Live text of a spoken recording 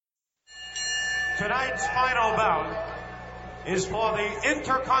Tonight's final bout is for the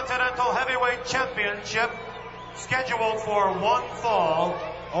Intercontinental Heavyweight Championship, scheduled for one fall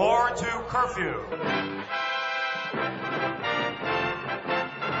or two curfew.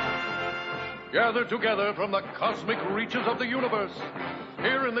 Gathered together from the cosmic reaches of the universe,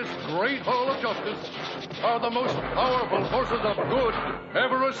 here in this great hall of justice, are the most powerful forces of good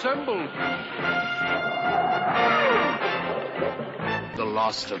ever assembled. The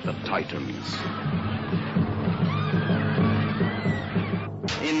last of the Titans.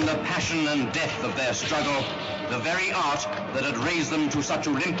 In the passion and death of their struggle, the very art that had raised them to such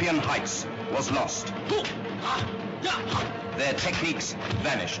Olympian heights was lost. Their techniques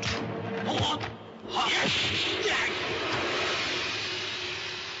vanished.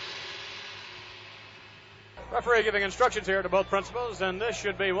 Referee giving instructions here to both principals, and this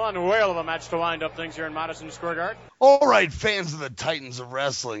should be one whale of a match to wind up things here in Madison Square Garden. All right, fans of the Titans of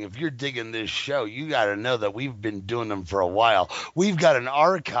Wrestling, if you're digging this show, you got to know that we've been doing them for a while. We've got an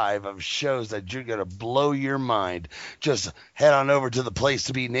archive of shows that you're going to blow your mind. Just head on over to the Place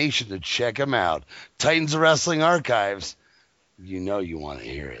to Be Nation to check them out. Titans of Wrestling Archives. You know you want to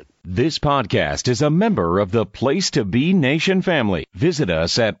hear it. This podcast is a member of the Place to Be Nation family. Visit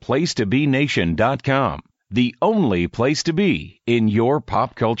us at placetobenation.com. The only place to be in your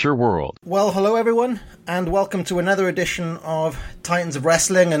pop culture world. Well, hello everyone, and welcome to another edition of Titans of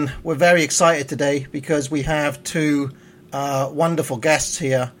Wrestling, and we're very excited today because we have two wonderful guests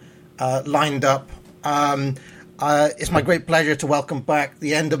here lined up. It's my great pleasure to welcome back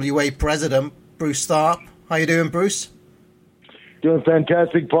the NWA president, Bruce Tharp. How you doing, Bruce? Doing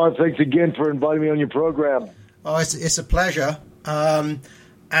fantastic, Paul. Thanks again for inviting me on your program. Oh, it's a pleasure.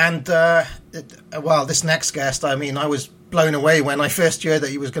 Well, this next guest, I mean, I was blown away when I first heard that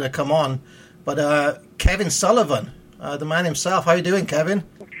he was going to come on. But Kevin Sullivan, the man himself. How you doing, Kevin?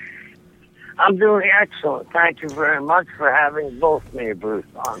 I'm doing excellent. Thank you very much for having both me and Bruce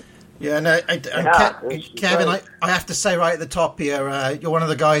on. Yeah, no, Kevin, I have to say right at the top here, you're one of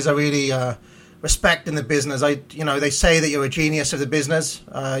the guys I really respect in the business. They say that you're a genius of the business.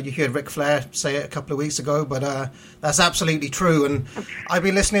 You heard Ric Flair say it a couple of weeks ago, but that's absolutely true. And I've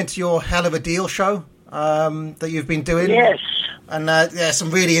been listening to your Hell of a Deal show that you've been doing. Yes. And there's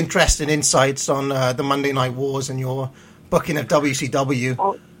some really interesting insights on the Monday Night Wars and your booking of WCW.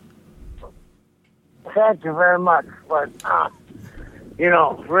 Well, thank you very much. But,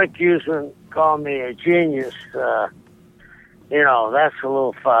 Rick Usman called me a genius. That's a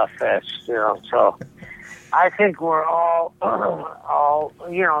little far-fetched, so I think we're all,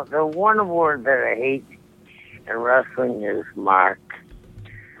 the one word that I hate in wrestling is mark.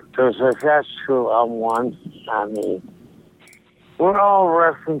 Because if that's true, I'm one. I mean, we're all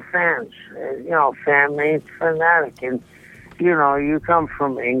wrestling fans, fan means fanatic. And, you come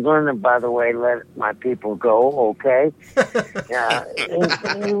from England, and by the way, let my people go, okay?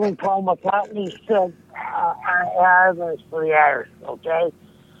 And even Paul McCartney said, Ireland's for the Irish, okay?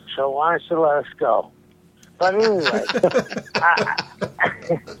 So why don't you let us go? But anyway,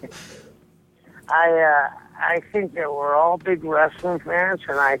 I think that we're all big wrestling fans,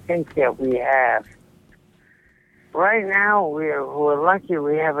 and I think that we have. Right now, we're lucky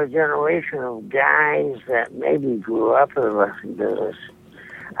we have a generation of guys that maybe grew up in the wrestling business.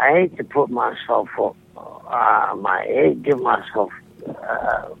 I hate to put myself, give myself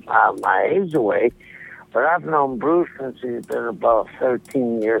my age away, but I've known Bruce since he's been about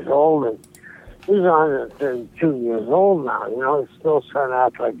 13 years old, and he's 132 years old now. He's still starting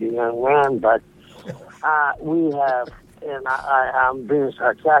out like a young man, but we have, and I'm being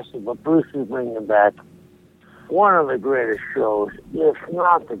sarcastic, but Bruce is bringing back one of the greatest shows, if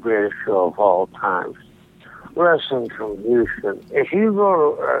not the greatest show of all time, Wrestling from Houston. If you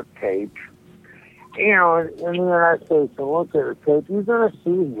go to a tape, in the United States and look at a tape, you're going to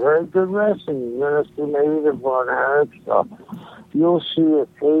see very good wrestling. You're going to see maybe the Von Erich stuff. You'll see a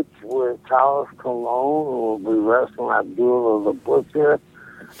tape with Carlos Colon, who will be wrestling Abdullah the Butcher.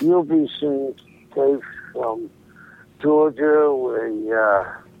 You'll be seeing tapes from Georgia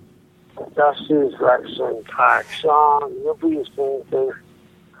where Dusty's wrestling Park Song. You'll be seeing things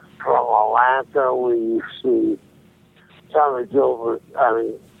from Atlanta where you see Tommy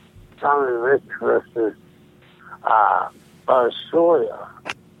Rich versus Buzz Sawyer.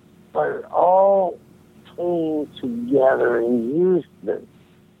 But it all came together in Houston.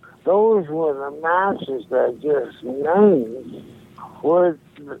 Those were the matches that just named. It was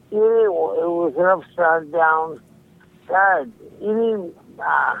an upside down card.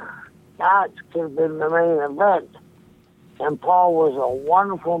 That could have been the main event. And Paul was a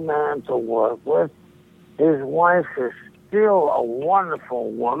wonderful man to work with. His wife is still a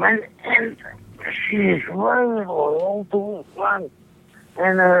wonderful woman. And she's very loyal to her son.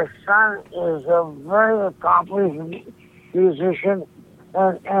 And her son is a very accomplished musician.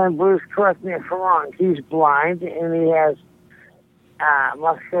 And Bruce, correct me if I'm wrong, he's blind and he has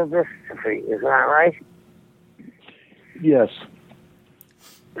muscular dystrophy. Is that right? Yes.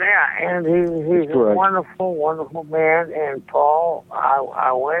 Yeah, and he's a wonderful, wonderful man. And Paul,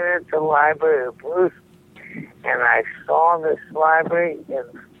 I went into the library of Bruce, and I saw this library. And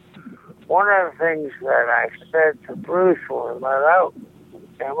one of the things that I said to Bruce when we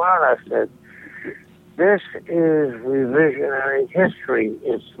came out, I said, this is revisionary history.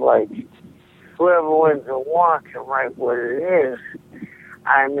 It's like whoever wins the war can write what it is.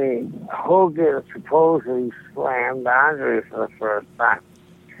 I mean, Hogan supposedly slammed Andre for the first time.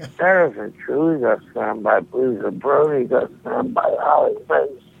 That isn't true. He got slammed by Bruiser Brody. He got slammed by Holly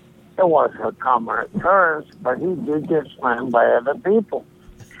Bates. It wasn't a common occurrence, but he did get slammed by other people.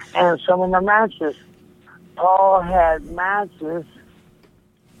 And some of the matches, Paul had matches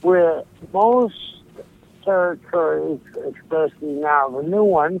where most territories, especially now the new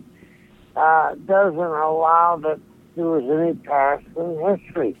one, doesn't allow that there was any past in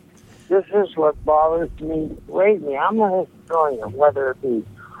history. This is what bothers me lately. I'm a historian, whether it be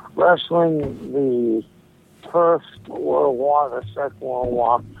wrestling, the First World War, the Second World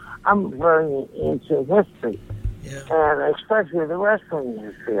War. I'm very into history. Yeah. And especially the wrestling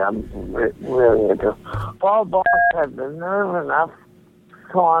history, I'm really into. Paul Boss had the nerve enough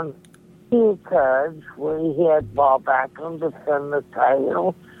to on two cards where he had Bob Backlund defend the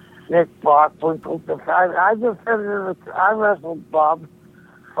title, Nick Bockwinkel defend. I wrestled Bob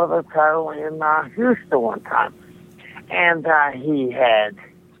for the title in Houston one time. And he had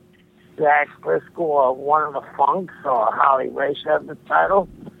Jack Briscoe, one of the Funks, or Holly Race had the title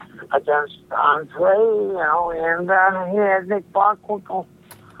against Andre, and he had Nick Bockwinkel,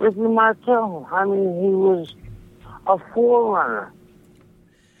 Ricky Martel. I mean, he was a forerunner.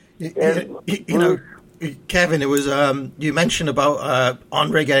 You know, Kevin, it was you mentioned about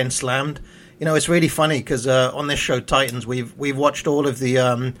Andre getting slammed. You know, it's really funny because on this show, Titans, we've watched all of the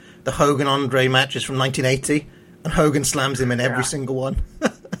Hogan Andre matches from 1980, and Hogan slams him in every single one.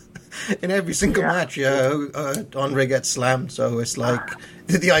 In every single match, Andre gets slammed. So it's like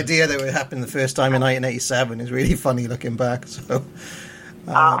the idea that it happened the first time in 1987 is really funny looking back. So,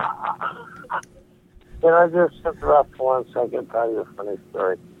 can I just interrupt for 1 second? Tell you a funny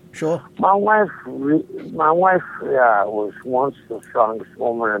story. Sure. My wife was once the strongest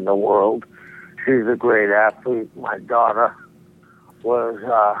woman in the world. She's a great athlete. My daughter was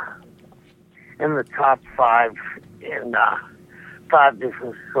in the top 5 in 5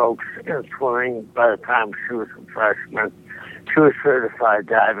 different strokes in swimming by the time she was a freshman. She was certified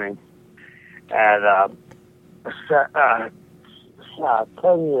diving at 10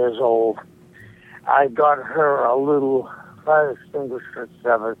 years old. I got her a little fire extinguisher at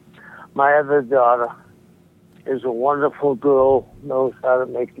 7. My other daughter is a wonderful girl, knows how to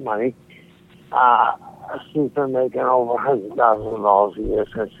make money. She's been making over $100,000 a year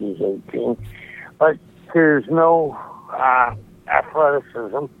since she's 18. But there's no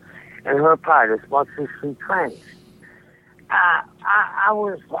athleticism in her part as much as she trains. I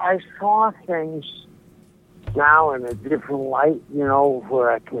saw things now in a different light,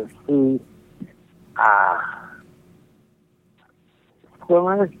 where I can see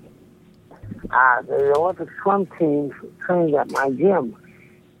swimmers. The Olympic swim teams trained at my gym.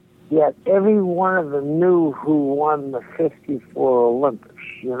 Yet every one of them knew who won the 54 Olympics.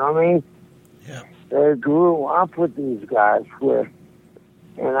 You know what I mean? Yeah. They grew up with these guys where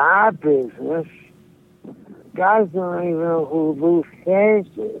in our business, guys don't even know who Lou Hayes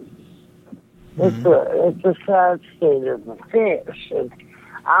is. It's a sad state of affairs. And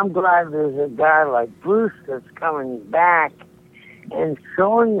I'm glad there's a guy like Bruce that's coming back and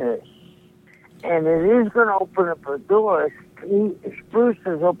showing this. And it is going to open up a door. Bruce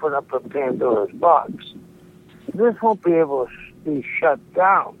has opened up a Pandora's box. This won't be able to be shut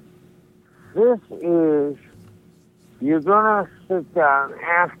down. This is, you're going to sit down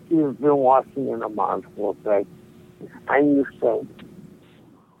after you've been watching in a month, we'll say, and you say,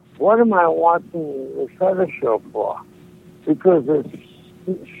 what am I watching this other show for? Because it's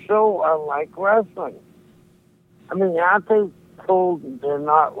so unlike wrestling. I mean, aren't they told they're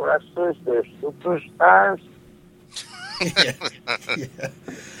not wrestlers, they're superstars? Yeah.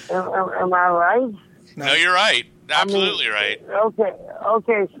 Am I right? No, you're right. Absolutely right.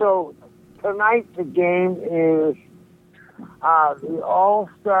 Okay, so tonight the game is the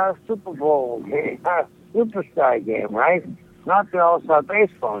All-Star Super Bowl game, Superstar game, right? Not the All-Star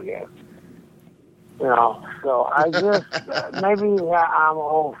Baseball game. You know, so I just maybe I'm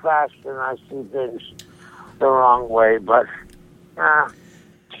old-fashioned. I see things the wrong way, but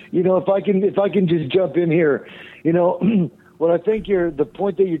you know, if I can just jump in here, you know, what I think the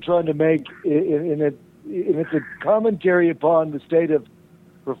point that you're trying to make, and it's a commentary upon the state of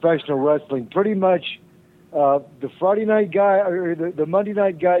professional wrestling. Pretty much, the Friday night guy or the Monday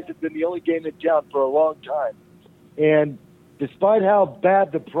night guys have been the only game in town for a long time, and despite how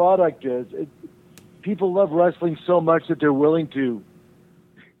bad the product is, people love wrestling so much that they're willing to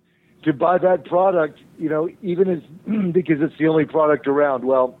buy that product, you know, even as because it's the only product around.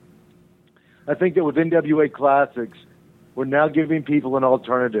 Well, I think that with NWA Classics, we're now giving people an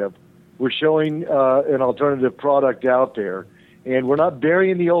alternative. We're showing an alternative product out there, and we're not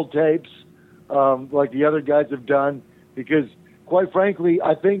burying the old tapes like the other guys have done, because quite frankly,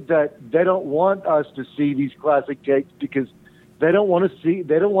 I think that they don't want us to see these classic tapes because they don't want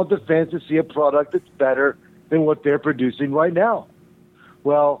the fans to see a product that's better than what they're producing right now.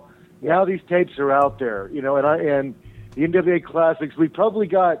 Well, now these tapes are out there, you know, and the NWA Classics, we probably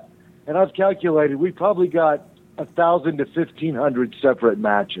got, and I've calculated, we probably got 1,000 to 1,500 separate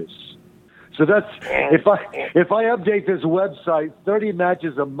matches. So that's, if I update this website 30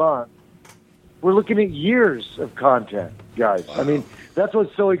 matches a month, we're looking at years of content, guys. Wow. I mean, that's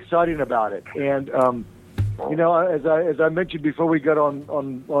what's so exciting about it. And you know, as I mentioned before we got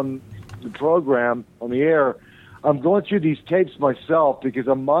on the program, on the air, I'm going through these tapes myself because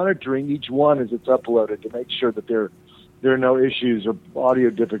I'm monitoring each one as it's uploaded to make sure that there are no issues or audio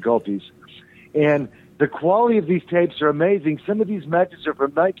difficulties. And the quality of these tapes are amazing. Some of these matches are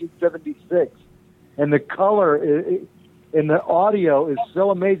from 1976, and the color and the audio is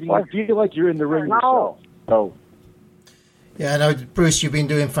so amazing. You feel like you're in the ring yourself. Oh. Yeah, no, Bruce, you've been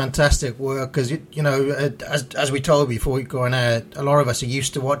doing fantastic work because, you know, as we told before we go on air, a lot of us are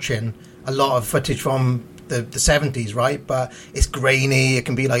used to watching a lot of footage from the 70s, right? But it's grainy. It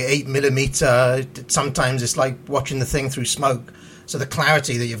can be like 8mm. Sometimes it's like watching the thing through smoke. So the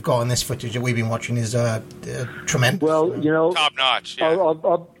clarity that you've got in this footage that we've been watching is tremendous. Well, you know, top notch. Yeah.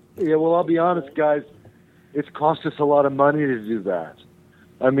 I'll be honest, guys. It's cost us a lot of money to do that.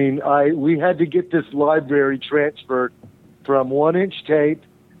 I mean, we had to get this library transferred from 1-inch tape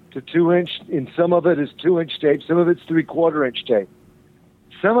to 2-inch, and some of it is 2-inch tape, some of it's 3/4-inch tape.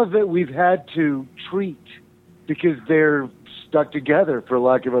 Some of it we've had to treat because they're stuck together, for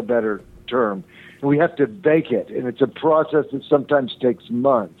lack of a better term. And we have to bake it, and it's a process that sometimes takes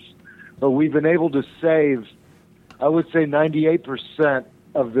months. But we've been able to save, I would say, 98%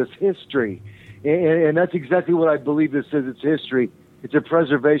 of this history. And that's exactly what I believe this is. It's history. It's a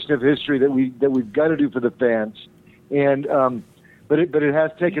preservation of history that we've got to do for the fans. And but it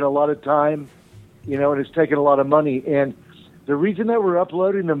has taken a lot of time, you know, and it's taken a lot of money. And the reason that we're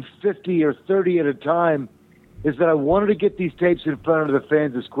uploading them 50 or 30 at a time is that I wanted to get these tapes in front of the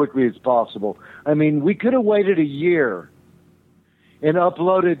fans as quickly as possible. I mean, we could have waited a year and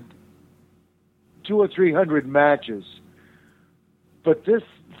uploaded 200 or 300 matches, but this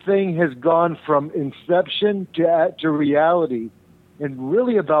thing has gone from inception to reality in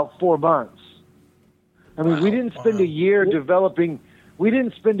really about 4 months. I mean, we didn't spend a year developing the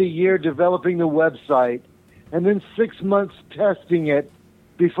website and then 6 months testing it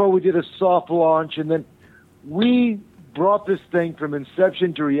before we did a soft launch, and then we brought this thing from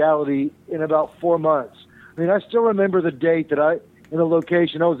inception to reality in about 4 months. I mean, I still remember the date that in a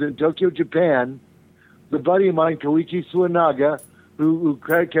location, I was in Tokyo, Japan. The buddy of mine, Koichi Suenaga, who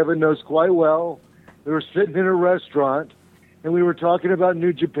Kevin knows quite well, we were sitting in a restaurant, and we were talking about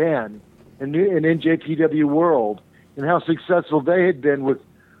New Japan and NJPW World and how successful they had been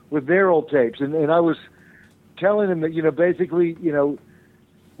with their old tapes. And I was telling him that, you know, basically, you know,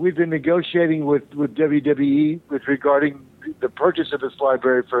 we've been negotiating with WWE regarding the purchase of this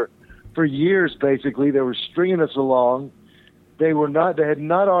library for years, basically. They were stringing us along. They had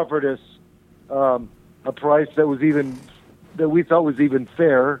not offered us a price that we thought was even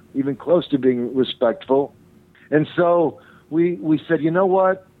fair, even close to being respectful. And so we said, you know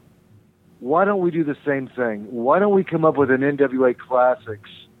what? Why don't we do the same thing? Why don't we come up with an NWA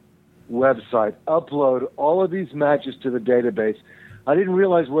Classics website, upload all of these matches to the database? I didn't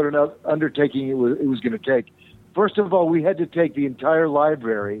realize what an undertaking it was going to take. First of all, we had to take the entire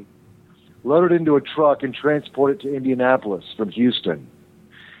library, load it into a truck, and transport it to Indianapolis from Houston.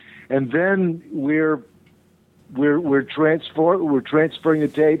 And then we're transferring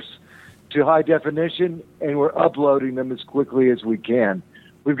the tapes to high definition, and we're uploading them as quickly as we can.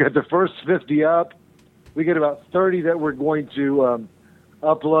 We've got the first 50 up. We get about 30 that we're going to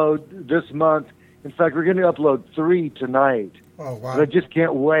upload this month. In fact, we're going to upload 3 tonight. Oh, wow. I just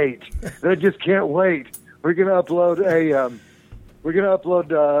can't wait. I just can't wait. We're going to upload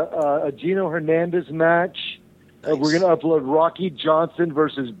a Gino Hernandez match. Nice. We're going to upload Rocky Johnson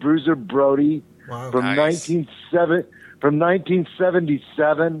versus Bruiser Brody from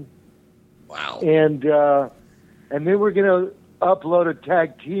 1977. Wow. And then we're going to upload a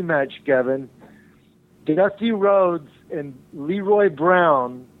tag team match, Kevin. Dusty Rhodes and Leroy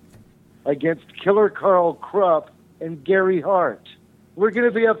Brown against Killer Carl Krupp and Gary Hart. We're going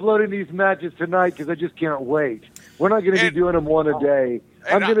to be uploading these matches tonight because I just can't wait. We're not going to be doing them one a day.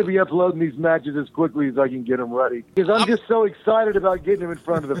 I'm going to be uploading these matches as quickly as I can get them ready because I'm just so excited about getting them in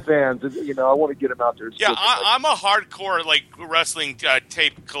front of the fans. And, I want to get them out there. Yeah, I'm a hardcore wrestling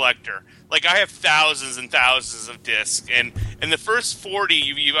tape collector. Like I have thousands and thousands of discs, and the first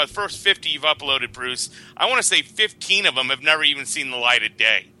 40, first 50 you've uploaded, Bruce. I want to say 15 of them have never even seen the light of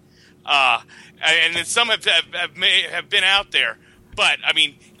day, and then some have been out there. But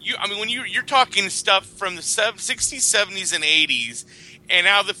when you're talking stuff from the 60s, 70s, and 80s. And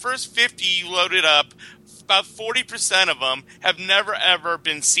now the first 50 you loaded up, about 40% of them have never, ever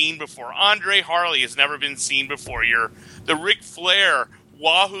been seen before. Andre Harley has never been seen before. The Ric Flair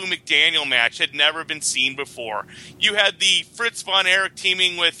Wahoo McDaniel match had never been seen before. You had the Fritz Von Erich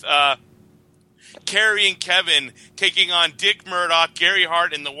teaming with Kerry and Kevin taking on Dick Murdoch, Gary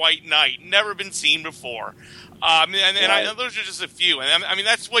Hart, and the White Knight. Never been seen before. Those are just a few. And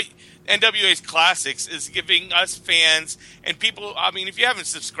that's what NWA's Classics is giving us fans and people. If you haven't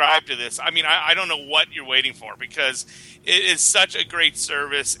subscribed to this, I don't know what you're waiting for because it is such a great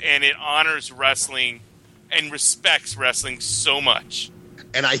service and it honors wrestling and respects wrestling so much.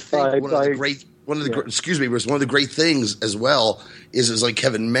 And I think one of the great things as well is like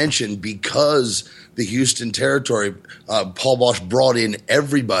Kevin mentioned, because the Houston territory, Paul Bosch brought in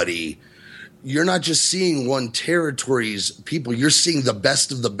everybody. You're not just seeing one territory's people; you're seeing the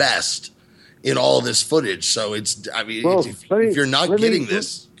best of the best in all of this footage. So if you're not getting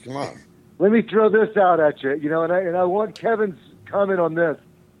this, come on. Let me throw this out at you. And I want Kevin's comment on this.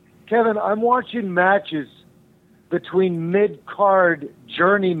 Kevin, I'm watching matches between mid-card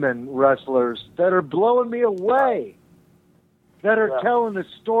journeyman wrestlers that are blowing me away, that are telling the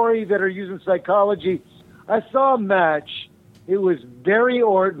story, that are using psychology. I saw a match. It was Barry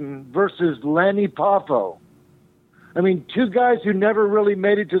Orton versus Lanny Poffo. Two guys who never really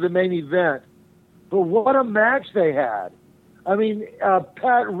made it to the main event. But what a match they had.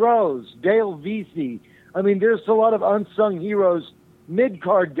 Pat Rose, Dale Vesey. There's a lot of unsung heroes,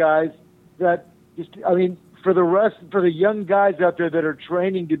 mid-card guys that just, for the young guys out there that are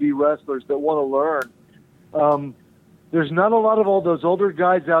training to be wrestlers that want to learn, there's not a lot of all those older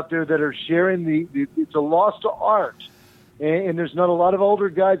guys out there that are sharing it's a lost art. And there's not a lot of older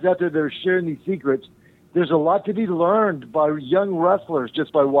guys out there that are sharing these secrets. There's a lot to be learned by young wrestlers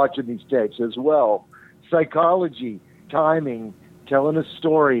just by watching these tapes as well. Psychology, timing, telling a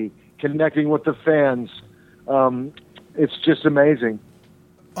story, connecting with the fans. It's just amazing.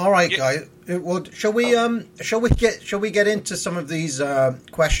 All right, guys. Well, shall we get into some of these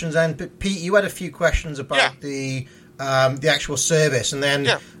questions? And Pete, you had a few questions about the actual service, and then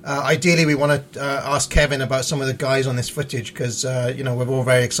ideally we want to ask Kevin about some of the guys on this footage because we're all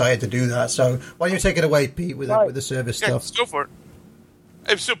very excited to do that. So why don't you take it away, Pete, with the service stuff? Let's go for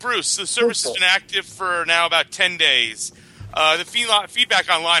it. So Bruce, the service has been active for now about 10 days. The feedback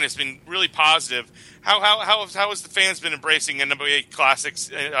online has been really positive. How has the fans been embracing NWA Classics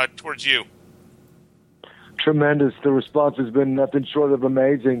towards you? Tremendous. The response has been nothing short of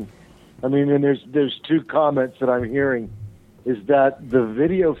amazing. And there's two comments that I'm hearing, is that the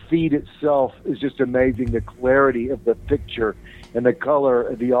video feed itself is just amazing. The clarity of the picture and the color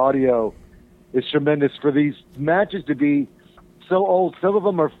of the audio is tremendous. For these matches to be so old, some of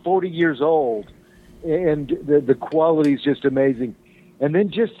them are 40 years old, and the quality is just amazing. And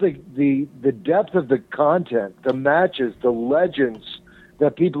then just the depth of the content, the matches, the legends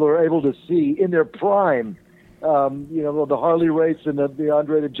that people are able to see in their prime. The Harley race and the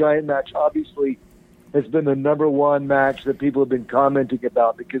Andre the Giant match obviously has been the number one match that people have been commenting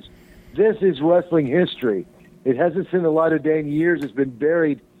about because this is wrestling history. It hasn't seen the light of day in years. It's been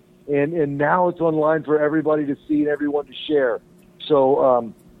buried, and now it's online for everybody to see and everyone to share.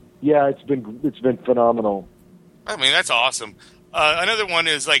 So, it's been phenomenal. That's awesome. Another one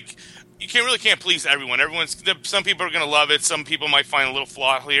is you can't please everyone. Some people are going to love it. Some people might find a little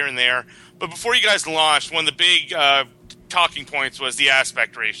flaw here and there. But before you guys launched, one of the big talking points was the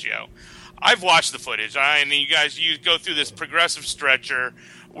aspect ratio. I've watched the footage. You go through this progressive stretcher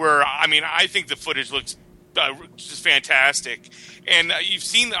where, I think the footage looks just fantastic. And you've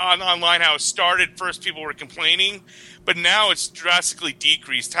seen online how it started. First, people were complaining, but now it's drastically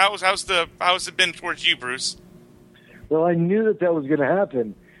decreased. How's it been towards you, Bruce? Well, I knew that was going to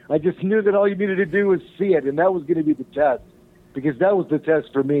happen. I just knew that all you needed to do was see it, and that was going to be the test, because that was the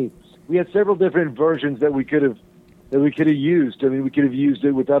test for me. We had several different versions that we could have used. I mean, we could have used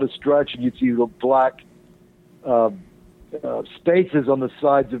it without a stretch, and you'd see the black spaces on the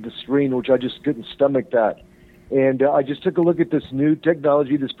sides of the screen, which I just couldn't stomach that. And I just took a look at this new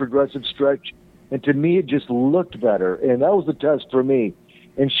technology, this progressive stretch, and to me, it just looked better. And that was the test for me.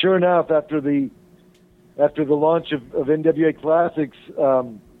 And sure enough, after the launch of NWA Classics,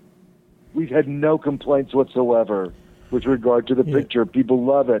 we've had no complaints whatsoever with regard to the picture. People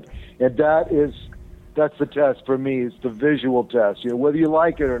love it. And that's the test for me. It's the visual test, whether you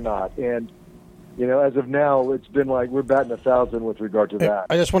like it or not. And, as of now, it's been like we're batting 1,000 with regard to that.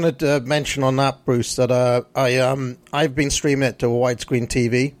 I just wanted to mention on that, Bruce, that I've been streaming it to a widescreen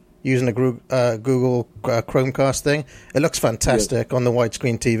TV using a Google Chromecast thing. It looks fantastic on the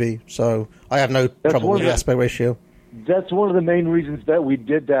widescreen TV, so I have no trouble with the aspect ratio. That's one of the main reasons that we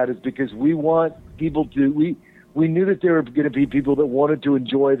did that, is because we want people to. We knew that there were going to be people that wanted to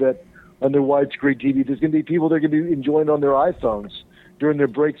enjoy that on their widescreen TV. There's going to be people that are going to be enjoying on their iPhones during their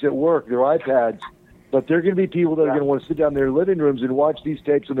breaks at work, their iPads. But there are going to be people that are going to want to sit down in their living rooms and watch these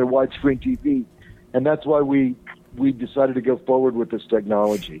tapes on their widescreen TV. And that's why we decided to go forward with this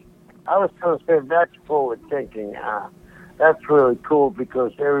technology. I was going to say that's forward thinking. That's really cool,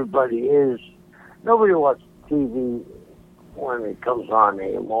 because nobody watches TV when it comes on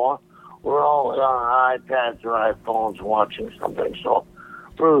anymore. We're all on our iPads or iPhones watching something. So,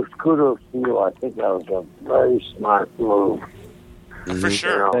 Bruce, kudos to you. I think that was a very smart move. For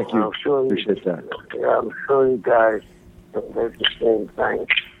sure. Thank you. I'm sure Appreciate that. Yeah, I'm sure you guys did the same thing.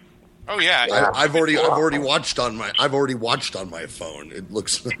 Oh yeah, I've already watched on my phone. It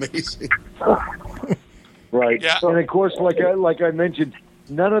looks amazing. Right. Yeah. And of course, like I mentioned,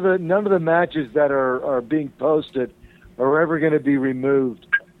 none of the matches that are being posted are ever going to be removed.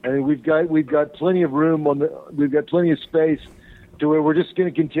 I mean, we've got plenty of room we've got plenty of space to where we're just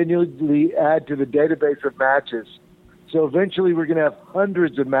going to continually add to the database of matches. So eventually, we're going to have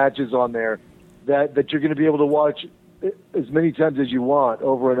hundreds of matches on there that you're going to be able to watch as many times as you want,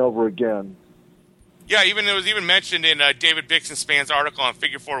 over and over again. Yeah, it was mentioned in David Bixenspan's article on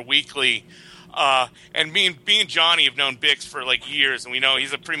Figure 4 Weekly. And me and Johnny have known Bix for like years, and we know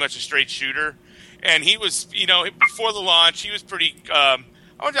he's pretty much a straight shooter. And he was, before the launch, he was pretty.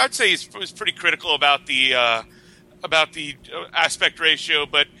 I'd say he was pretty critical about the aspect ratio.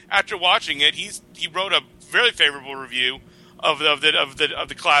 But after watching it, he wrote a very favorable review of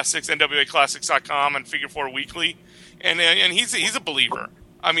the classics, NWAClassics.com and Figure 4 Weekly, and he's a believer.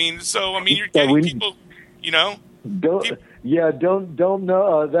 You're getting people, Don't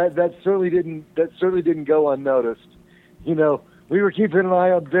know that certainly didn't go unnoticed. We were keeping an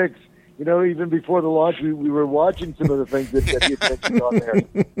eye on Bix. Even before the launch, we were watching some of the things that he had mentioned on there,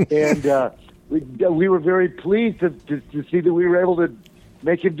 and we were very pleased to see that we were able to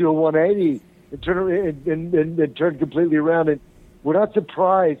make him do a 180 and turn completely around. And we're not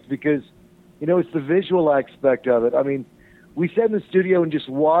surprised, because it's the visual aspect of it. I mean, we sat in the studio and just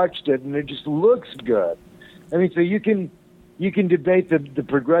watched it, and it just looks good. I mean, so you can debate the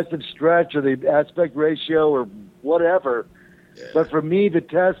progressive stretch or the aspect ratio or whatever. Yeah. But for me, the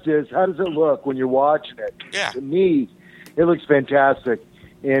test is, how does it look when you're watching it? Yeah. To me, it looks fantastic,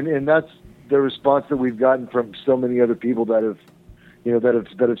 and that's the response that we've gotten from so many other people that have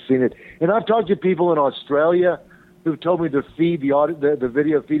seen it. And I've talked to people in Australia who've told me the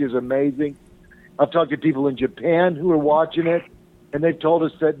video feed is amazing. I've talked to people in Japan who are watching it, and they've told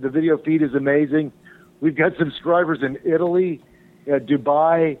us that the video feed is amazing. We've got subscribers in Italy,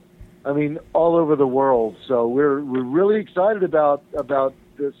 Dubai, all over the world. So we're really excited about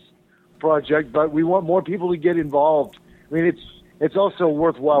this project, but we want more people to get involved. I mean, it's also a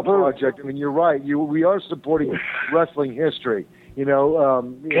worthwhile project. I mean, you're right. We are supporting wrestling history. Can I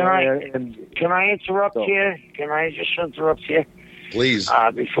interrupt here? Can I just interrupt here? Please.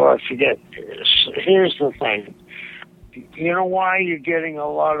 Before I forget, here's the thing. You know why you're getting a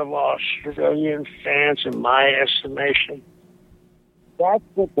lot of Australian fans, in my estimation? That's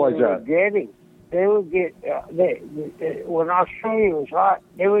what they were getting. They would get when Australia was hot,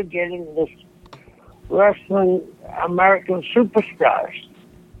 they were getting this wrestling American superstars.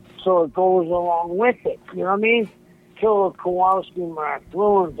 So it goes along with it. You know what I mean? Killer Kowalski, Mark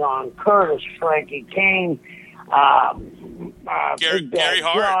Lewin, Don Curtis, Frankie Kane, Gary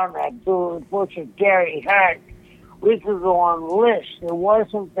Hart, John, Abdul Butcher, Gary Hart. We could go on the list. It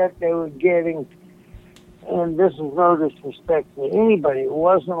wasn't that they were getting and this is no disrespect to anybody, it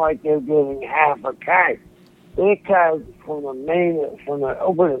wasn't like they were getting half a card. They card from the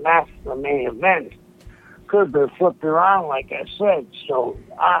opening match to the main event could have been flipped around, like I said. So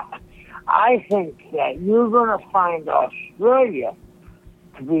I think that you're going to find Australia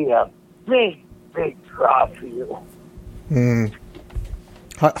to be a big, big draw for you.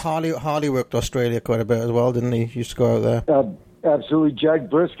 Harley worked Australia quite a bit as well, didn't he? He used to go out there. Absolutely. Jack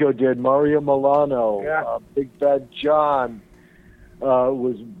Briscoe did. Mario Milano. Big Bad John.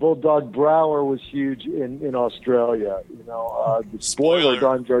 Was Bulldog Brower was huge in Australia. You know, the spoiler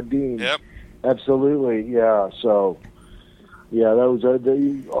Don Jardine. Yep. Absolutely. Yeah. So, yeah, that was a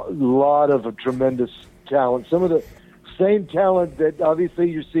lot of tremendous talent. Some of the same talent that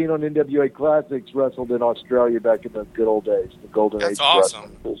obviously you're seeing on NWA Classics wrestled in Australia back in the good old days, the golden age. That's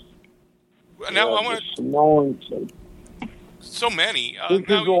awesome. Now I want to. So many. We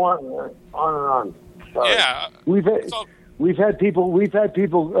could go on and on. Sorry. Yeah. We've had people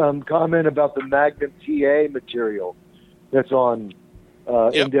comment about the Magnum TA material that's on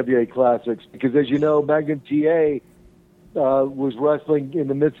NWA Classics, because as you know, Magnum TA was wrestling in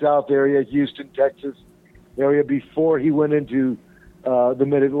the Mid-South area, Houston, Texas area before he went into the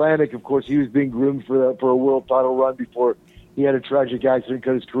Mid-Atlantic. Of course, he was being groomed for a world title run before he had a tragic accident,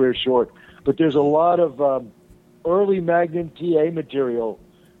 cut his career short. But there's a lot of early Magnum TA material,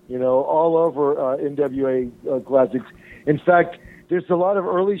 you know, all over NWA Classics. In fact, there's a lot of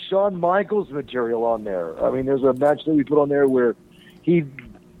early Shawn Michaels material on there. I mean, there's a match that we put on there where he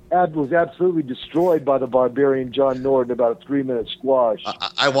was absolutely destroyed by the Barbarian John Nord in about a 3-minute squash.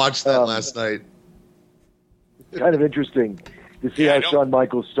 I watched that last night. Kind of interesting to see how Shawn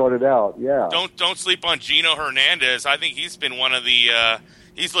Michaels started out. Yeah. Don't sleep on Gino Hernandez. I think he's been one of the.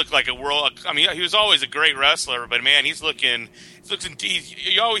 He's looked like a world. I mean, he was always a great wrestler, but man, he's always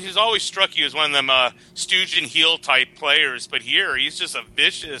struck you as one of them stooge and heel type players. But here, he's just a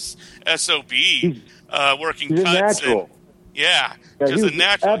vicious SOB working he's cuts. A natural. Just a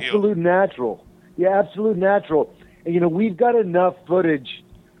natural absolute heel. Natural. Yeah, absolute natural. And you know, we've got enough footage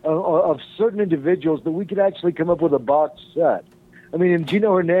of certain individuals that we could actually come up with a box set. I mean, and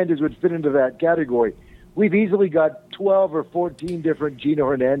Gino Hernandez would fit into that category. We've easily got 12 or 14 different Gino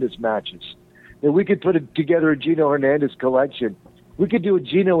Hernandez matches. And we could put together a Gino Hernandez collection. We could do a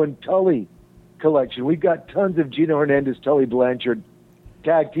Gino and Tully collection. We've got tons of Gino Hernandez, Tully Blanchard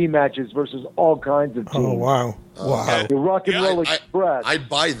tag team matches versus all kinds of teams. Oh, wow. Wow. The Rock and Roll Express. I'd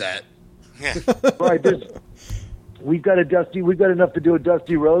buy that. Right. We've got enough to do a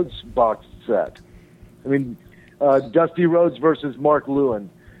Dusty Rhodes box set. I mean, Dusty Rhodes versus Mark Lewin.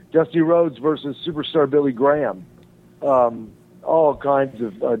 Dusty Rhodes versus Superstar Billy Graham. All kinds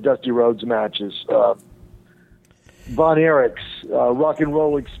of Dusty Rhodes matches. Von Erichs, Rock and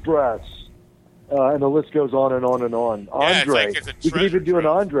Roll Express, and the list goes on and on and on. Andre. We could even do an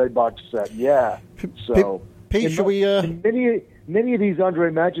Andre box set. Yeah. So, Pete, should we... Many of these Andre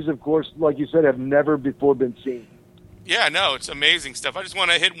matches, of course, like you said, have never before been seen. Yeah, no, it's amazing stuff. I just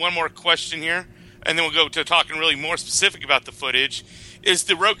want to hit one more question here, and then we'll go to talking really more specific about the footage. Is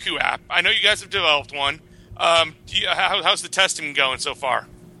the Roku app? I know you guys have developed one. How's the testing going so far?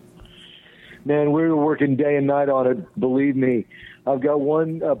 Man, we're working day and night on it. Believe me, I've got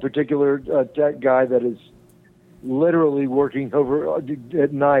one particular tech guy that is literally working over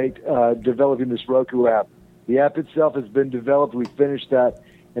at night developing this Roku app. The app itself has been developed. We finished that,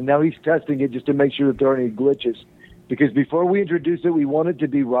 and now he's testing it just to make sure that there aren't any glitches. Because before we introduce it, we want it to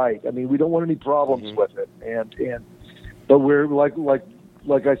be right. I mean, we don't want any problems with it. But we're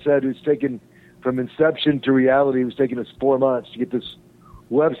like I said, it's taken from inception to reality. It was taking us 4 months to get this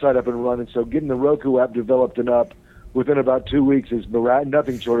website up and running. So getting the Roku app developed and up within about 2 weeks is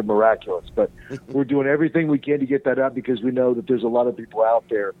nothing short of miraculous. But we're doing everything we can to get that up because we know that there's a lot of people out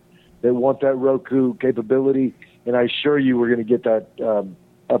there that want that Roku capability, and I assure you we're going to get that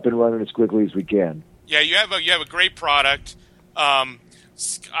up and running as quickly as we can. Yeah, you have a great product.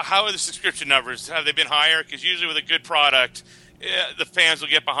 How are the subscription numbers? Have they been higher? Because usually with a good product, the fans will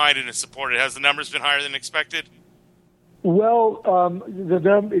get behind it and support it. Has the numbers been higher than expected? Well,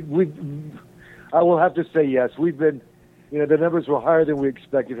 I will have to say yes. We've been, the numbers were higher than we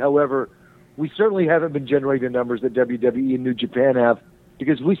expected. However, we certainly haven't been generating the numbers that WWE and New Japan have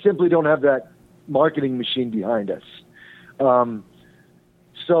because we simply don't have that marketing machine behind us.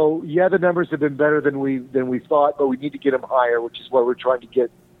 So yeah, the numbers have been better than we thought, but we need to get them higher, which is why we're trying to get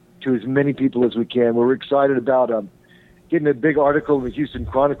to as many people as we can. We're excited about getting a big article in the Houston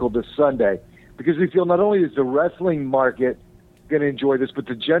Chronicle this Sunday because we feel not only is the wrestling market going to enjoy this, but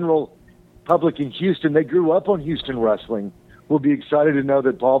the general public in Houston, they grew up on Houston wrestling, will be excited to know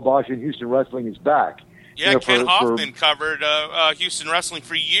that Paul Bosch and Houston wrestling is back. Yeah, Ken Hoffman covered Houston wrestling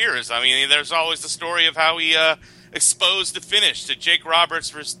for years. I mean, there's always the story of how he exposed the finish to Jake Roberts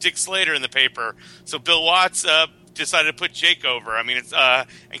versus Dick Slater in the paper. So Bill Watts decided to put Jake over. I mean, it's and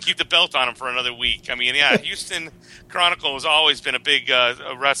keep the belt on him for another week. I mean, yeah, Houston Chronicle has always been a big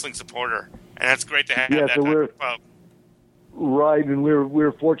wrestling supporter, and that's great to have that type of club. Right, and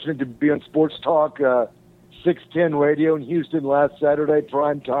we're fortunate to be on Sports Talk 610 Radio in Houston last Saturday,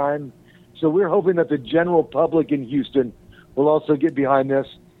 prime time. So we're hoping that the general public in Houston will also get behind this,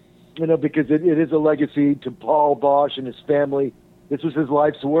 because it is a legacy to Paul Boesch and his family. This was his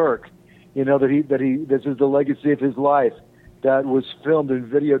life's work, this is the legacy of his life that was filmed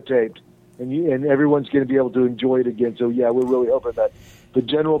and videotaped, and everyone's going to be able to enjoy it again. So yeah, we're really hoping that the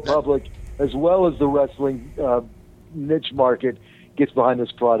general public, as well as the wrestling niche market, gets behind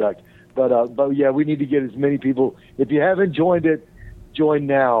this product. But yeah, we need to get as many people. If you haven't joined it, join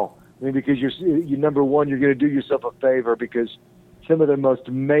now. I mean, because you're number one, you're going to do yourself a favor, because some of the most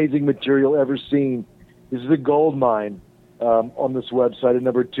amazing material ever seen. This is a gold mine on this website. And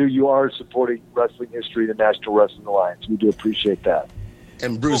number two, you are supporting wrestling history, the National Wrestling Alliance. We do appreciate that.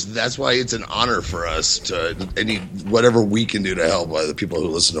 And Bruce, that's why it's an honor for us to whatever we can do to help the people who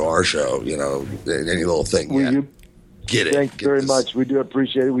listen to our show. Any little thing. Get it. Thanks very much. We do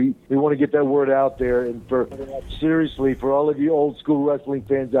appreciate it. We want to get that word out there. And seriously, for all of you old school wrestling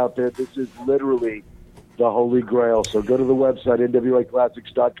fans out there, this is literally the Holy Grail. So go to the website,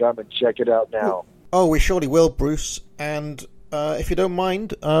 nwaclassics.com, and check it out now. Oh, we surely will, Bruce. And if you don't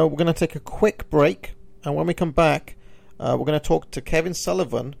mind, we're going to take a quick break. And when we come back, we're going to talk to Kevin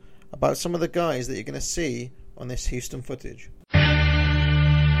Sullivan about some of the guys that you're going to see on this Houston footage.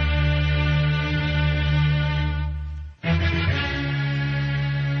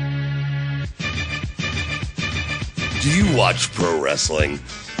 Do you watch pro wrestling?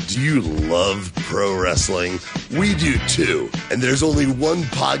 Do you love pro wrestling? We do too. And there's only one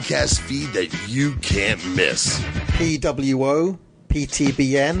podcast feed that you can't miss. PWO,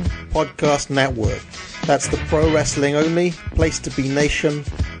 PTBN, Podcast Network. That's the Pro Wrestling Only, Place to Be Nation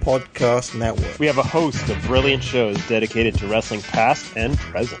Podcast Network. We have a host of brilliant shows dedicated to wrestling past and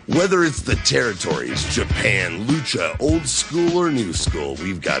present. Whether it's the territories, Japan, Lucha, old school or new school,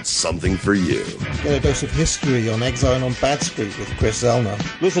 we've got something for you. Get a dose of history on Exile on Bad Street with Chris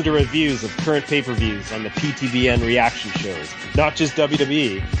Zellner. Listen to reviews of current pay-per-views on the PTBN reaction shows. Not just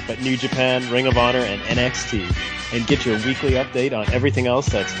WWE, but New Japan, Ring of Honor, and NXT. And get your weekly update on everything else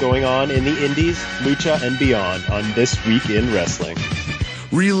that's going on in the indies, lucha, and beyond on This Week in Wrestling.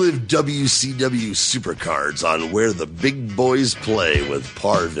 Relive WCW Supercards on Where the Big Boys Play with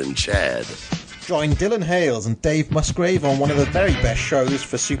Parv and Chad. Join Dylan Hales and Dave Musgrave on one of the very best shows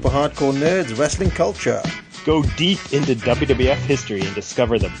for super hardcore nerds, wrestling culture. Go deep into WWF history and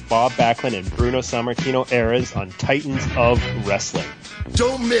discover the Bob Backlund and Bruno Sammartino eras on Titans of Wrestling.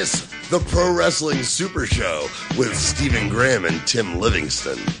 Don't miss the Pro Wrestling Super Show with Stephen Graham and Tim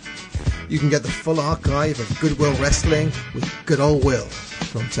Livingston. You can get the full archive of Goodwill Wrestling with Good Old Will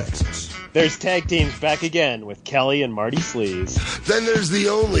from Texas. There's tag teams back again with Kelly and Marty Sleaze. Then there's the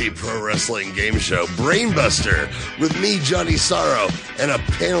only pro wrestling game show, Brainbuster, with me, Johnny Sorrow, and a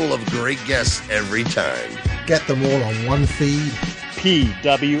panel of great guests every time. Get them all on one feed.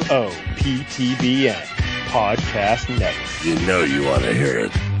 PWO PTBN Podcast Network. You know you want to hear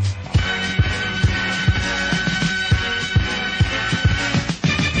it.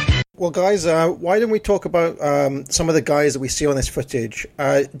 Well, guys, why don't we talk about some of the guys that we see on this footage?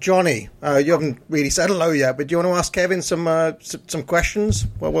 Johnny, you haven't really said hello yet, but do you want to ask Kevin some questions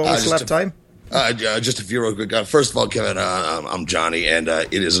while we still have time? Just a few real quick. First of all, Kevin, I'm Johnny, and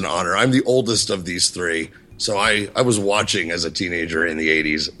it is an honor. I'm the oldest of these three, so I was watching as a teenager in the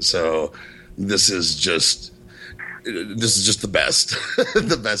 80s, so this is just the best,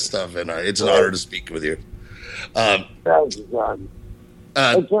 the best stuff, and it's an honor to speak with you. Thank you, John.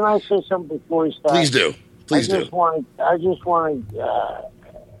 Hey, can I say something before we start? Please do. I just want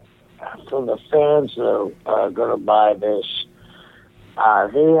for the fans that are going to buy this,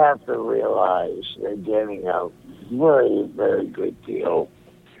 they have to realize they're getting a very, very good deal,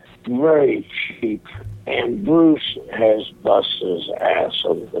 very cheap. And Bruce has busted his ass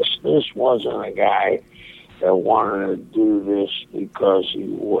on this. This wasn't a guy that wanted to do this because he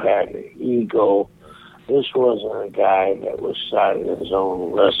had an ego. This wasn't a guy that was starting his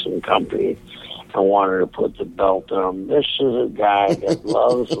own wrestling company and wanted to put the belt on him. This is a guy that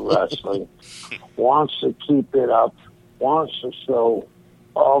loves wrestling, wants to keep it up, wants to show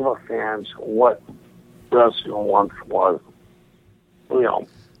all the fans what wrestling once was.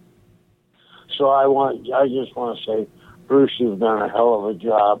 So I just want to say, Bruce, you've done a hell of a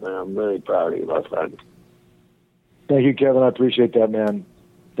job, and I'm really proud of you, my friend. Thank you, Kevin. I appreciate that, man.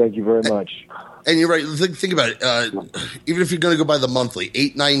 Thank you very much. And you're right. Think about it. Even if you're going to go by the monthly,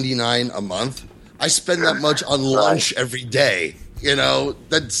 $8.99 a month, I spend that much on lunch every day. You know,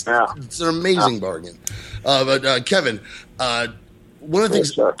 it's an amazing bargain. But Kevin, one of the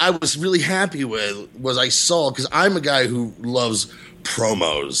things I was really happy with was I saw, because I'm a guy who loves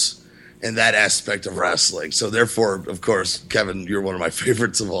promos and that aspect of wrestling. So therefore, of course, Kevin, you're one of my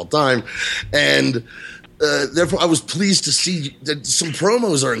favorites of all time. And therefore, I was pleased to see that some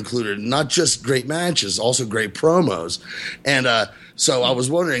promos are included, not just great matches, also great promos. And so I was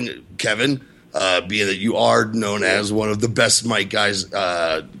wondering, Kevin, being that you are known as one of the best mic guys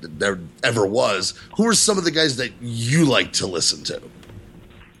there ever was, who are some of the guys that you like to listen to?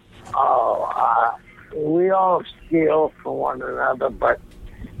 We all steal from one another, but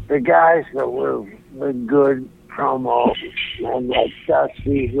the guys that were the good promos, and like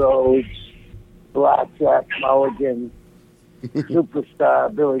Dusty Rhodes, Blackjack Mulligan,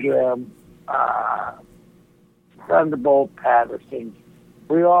 Superstar Billy Graham, Thunderbolt Patterson.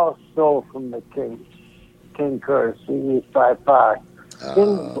 We all stole from the King Curtis. He was by far.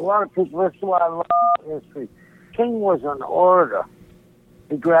 King, a lot of people, that's why I love history. King was an orator.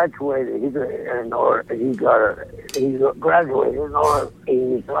 He graduated. He graduated in order. He was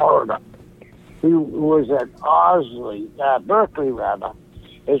an orator. He was at Berkeley rather.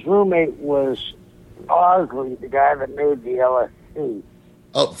 His roommate was Osley, the guy that made the LSD.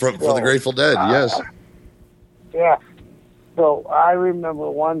 Oh, for the Grateful Dead, yes. Yeah. So I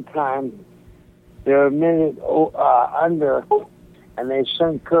remember one time they were a minute under, and they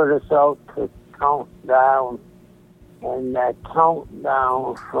sent Curtis out to count down, and that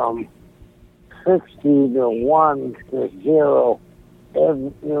countdown from 60 to 1 to 0,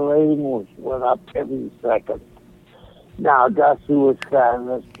 the rating went up every second. Now, Dusty was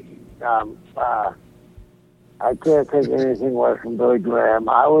fabulous. I can't take anything away from Billy Graham.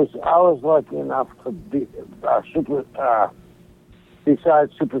 I was lucky enough to be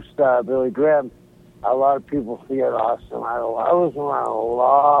besides Superstar Billy Graham. A lot of people forget Austin Idol. I was around a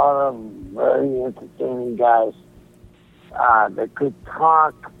lot of very entertaining guys that could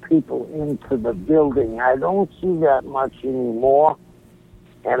talk people into the building. I don't see that much anymore,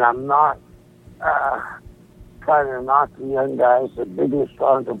 and I'm not trying to knock the young guys, the bigger,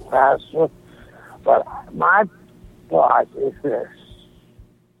 stronger, faster. But my thought is this.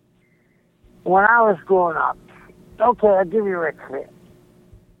 When I was growing up, okay, I'll give you Ric Flair.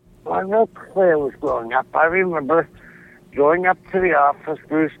 When Ric Flair was growing up, I remember going up to the office.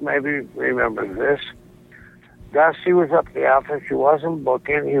 Bruce maybe remembers this. Dusty was up at the office. He wasn't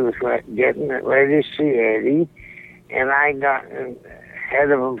booking. He was getting ready to see Eddie. And I got ahead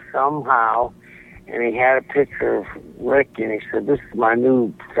of him somehow. And he had a picture of Rick, and he said, "This is my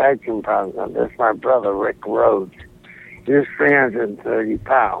new tag team partner. This is my brother, Rick Rhodes. He's 330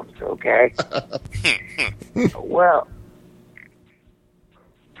 pounds, okay?" Well,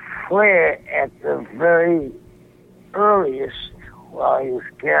 Flair, at the very earliest, while he was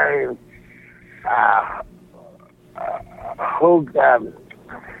carrying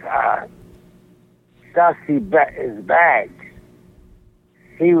Dusty his bag,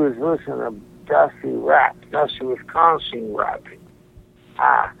 he was listening to Dusty rap. Dusty was constantly rapping.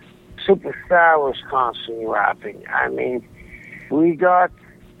 Superstar was constantly rapping. I mean, we got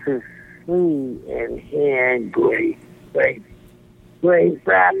to see and hear great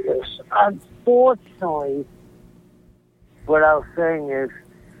rappers. Unfortunately, what I was saying is,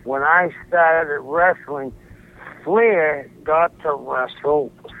 when I started wrestling, Flair got to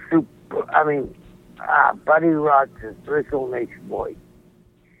wrestle Buddy Rogers, Bristol Nature Boy.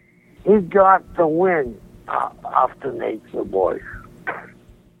 He got the win off the Nature Boys.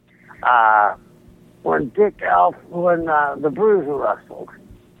 When the Bruiser wrestled,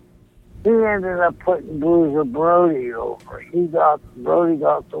 he ended up putting Bruiser Brody over. Brody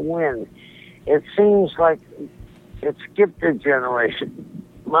got the win. It seems like it skipped a generation.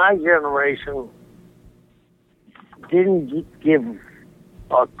 My generation didn't give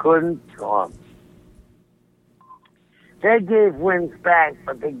or couldn't. They gave wins back,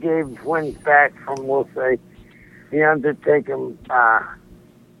 but they gave wins back from, we'll say, The Undertaker,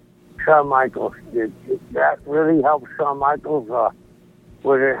 Shawn Michaels. Did that really help Shawn Michaels, or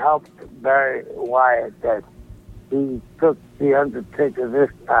would it help Barry Wyatt that he took The Undertaker this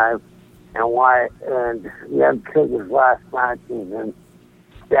time, and Wyatt and The Undertaker's last match is in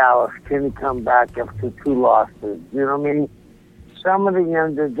Dallas? Can he come back after 2 losses? You know what I mean? Some of the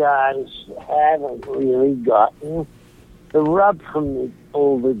younger guys haven't really gotten the rub from the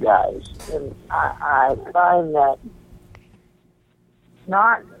older guys. And I find that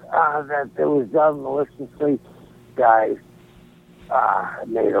not that it was done maliciously, guys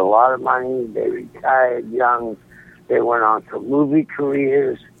made a lot of money. They retired young. They went on to movie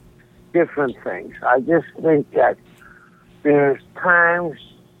careers, different things. I just think that there's times,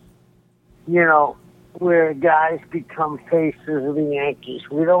 where guys become faces of the Yankees.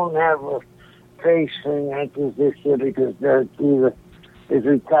 We don't have a face for the Yankees this year because Derek Jeter is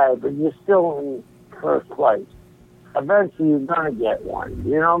retired, but you're still in first place. Eventually, you're going to get one.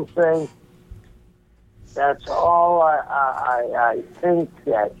 You know what I'm saying? That's all I think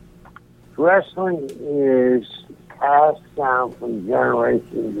that wrestling is passed down from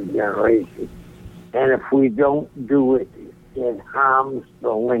generation to generation. And if we don't do it, it harms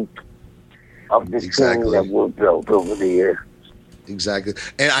the link of the thing that we've built over the years. Exactly.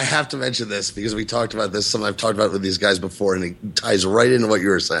 And I have to mention this because we talked about this, I've talked about it with these guys before, and it ties right into what you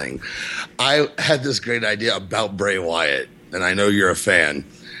were saying. I had this great idea about Bray Wyatt, and I know you're a fan.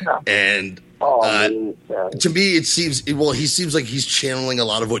 No. And to me, he seems like he's channeling a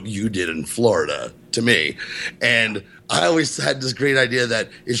lot of what you did in Florida, to me. And I always had this great idea that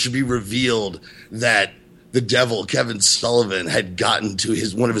it should be revealed that the devil, Kevin Sullivan, had gotten to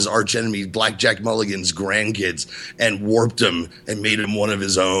one of his arch enemies, Black Jack Mulligan's grandkids, and warped him and made him one of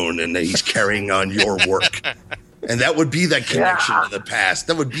his own, and that he's carrying on your work. And that would be that connection to the past.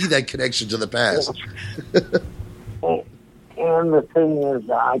 That would be that connection to the past. And the thing is,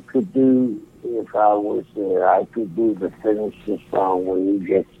 I could do, if I was there, I could do the finish the song when he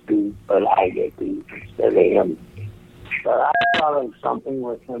gets beat, but I get beat instead of him. But I thought of something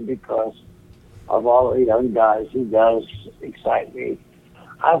with him because of all the young guys, he does excite me.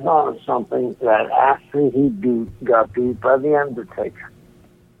 I thought of something that after he got beat by The Undertaker,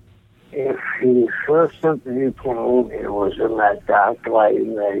 if his first interview came, it was in that dark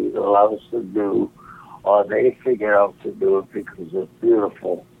lighting that he loves to do, or they figure out to do it because it's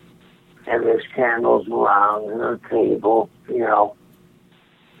beautiful. And there's candles around and a table,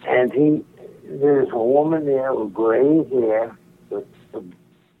 and there's a woman there with gray hair, with the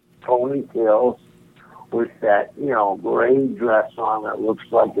ponytails, with that, gray dress on that looks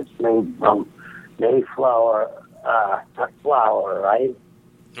like it's made from Mayflower flour, right?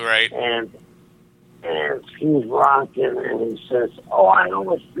 Right. And she's rocking, and he says, "Oh, I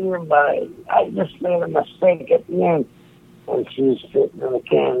know it's being, but I just made a mistake at the end." And she's sitting in the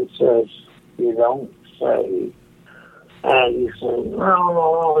can and says, "You don't say." And he says,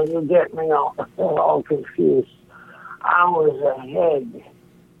 No, you get me all confused. I was ahead,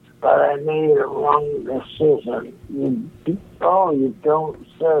 but I made a wrong decision. You don't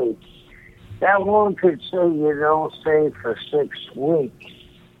say. That woman could say you don't say for 6 weeks.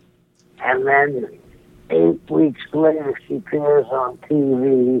 And then 8 weeks later, she appears on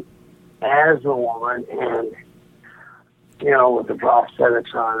TV as a woman and, with the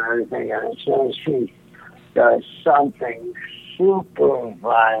prosthetics on and everything. And it says she does something super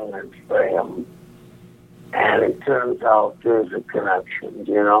violent for him. And it turns out there's a connection,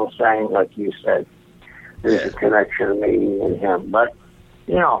 saying, like you said, there's a connection to me and him. But,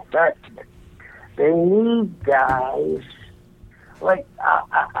 that they need guys, like,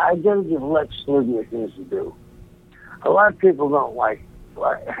 I gotta give Lex Luger things to do. A lot of people didn't like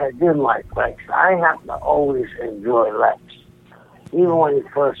Lex. I happen to always enjoy Lex. Even when he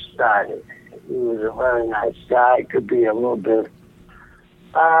first started, he was a very nice guy. Could be a little bit,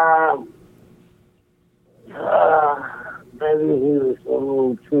 maybe he was a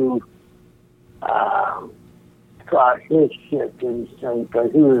little too, thought his shit didn't sink,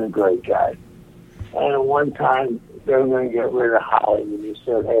 but he was a great guy. And at one time, they were going to get rid of Holly, and he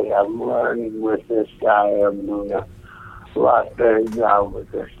said, "Hey, I'm learning with this guy. I'm doing a lot better job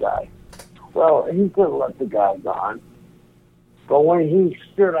with this guy." Well, he could have let the guy gone. But when he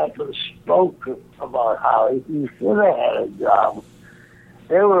stood up and spoke about Holly, he should have had a job.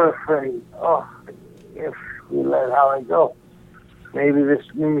 They were afraid, if we let Holly go, maybe this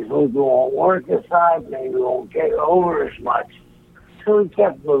means Luger won't work as hard, maybe we won't get over as much. So he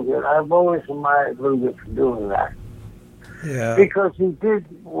kept Luger. I've always admired Luger for doing that. Yeah. Because he did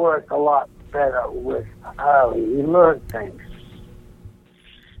work a lot better with Holly. He learned things.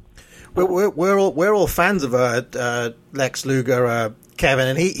 We're all fans of Lex Luger, Kevin,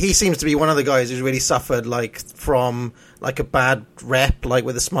 and he seems to be one of the guys who's really suffered from a bad rep,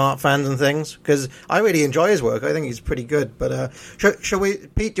 with the smart fans and things. Because I really enjoy his work. I think he's pretty good. But shall we,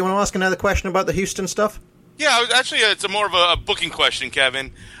 Pete? Do you want to ask another question about the Houston stuff? Yeah, actually, it's more of a booking question,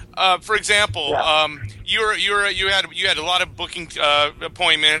 Kevin. For example, you had a lot of booking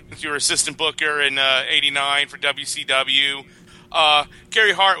appointments. You were assistant booker in '89 for WCW.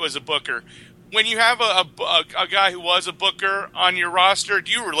 Gary Hart was a booker. when you have a guy who was a booker on your roster,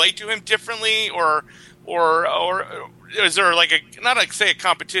 do you relate to him differently, or is there like a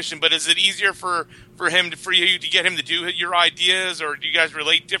competition, but is it easier for you to get him to do your ideas, or do you guys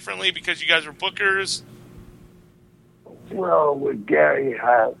relate differently because you guys are bookers? Well, with Gary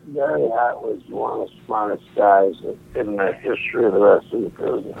Hart was one of the smartest guys in the history of the wrestling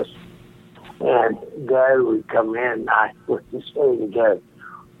business. And Gary would come in and I would just say to Gary,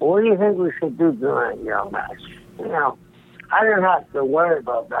 what do you think we should do during your match? You know, I didn't have to worry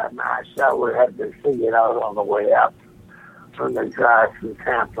about that match. I would have to figure it out all the way up from the drive from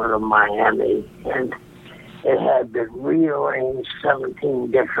Tampa to Miami. And it had been rearranged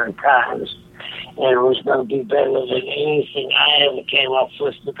 17 different times. And it was going to be better than anything I ever came up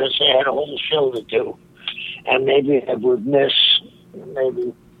with because they had a whole show to do. And maybe I would miss,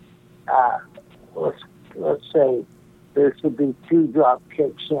 maybe, let's say there should be 2 drop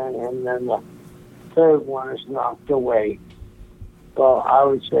kicks in and then the third one is knocked away. Well, I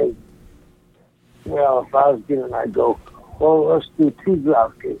would say, well, if I was doing, I'd go, well, let's do 2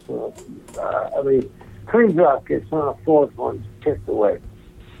 drop kicks. 3 drop kicks and the fourth one's kicked away.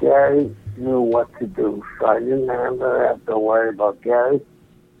 Gary knew what to do, so I didn't ever have to worry about Gary.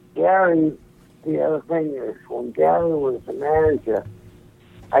 Gary, the other thing is, when Gary was the manager,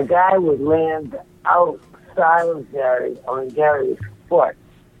 a guy would land outside of Gary on Gary's foot,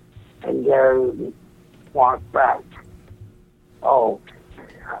 and Gary would walk back. Oh,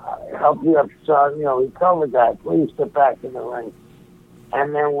 help you up, son. You know, he told the guy, please get back in the ring.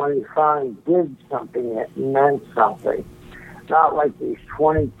 And then when he finally did something, it meant something. Not like these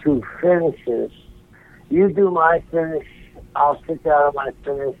 22 finishes. You do my finish, I'll kick out of my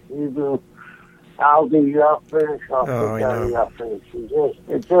finish. I'll do your finish, I'll kick out of your finish.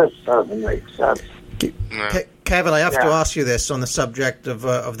 It just doesn't make sense. Kevin, I have to ask you this on the subject of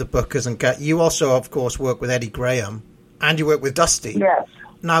the bookers and you also, of course, work with Eddie Graham and you work with Dusty. Yes.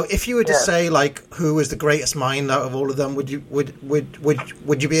 Now, if you were to say like who is the greatest mind out of all of them, would you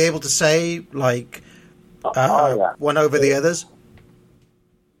be able to say like one over the others?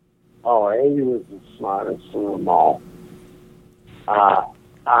 Oh, Eddie was the smartest of them all. I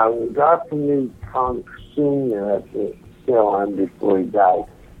got to meet Punk Sr. at the KLM before he died.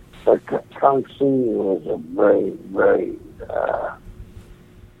 But Punk Sr. was a very, very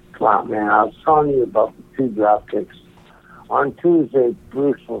smart man. I was telling you about the 2 drop kicks. On Tuesday,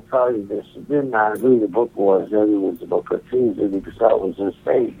 Bruce will tell you this. It didn't matter who the book was. Eddie was the book of Tuesday because that was his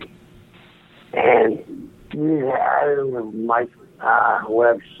baby. And he had him with Mike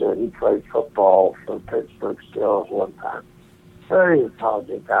Webster. He played football for Pittsburgh Steelers one time. Very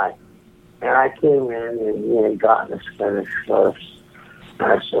intelligent guy. And I came in and he had gotten his finish first.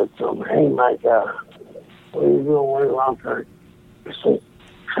 And I said to him, hey, Mike, what are you doing? What are you on for? He said,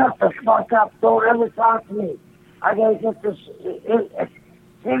 shut the fuck up. Don't ever talk to me. I got to get this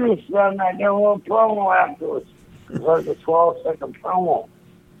finished done. I get a little promo afterwards. It was like a 12-second promo.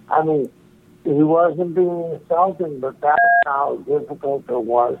 I mean, he wasn't being insulting, but that's how difficult it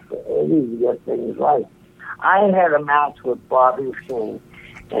was for Eddie to get things right. I had a match with Bobby Shane,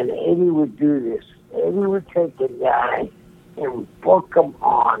 and Eddie would do this. Eddie would take a guy and book him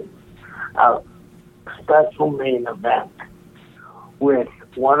on a special main event with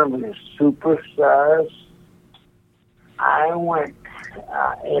one of his superstars. I went,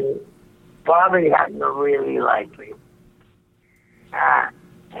 and Bobby happened to really like me.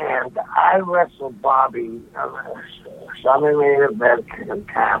 And I wrestled Bobby on a Sunday main event in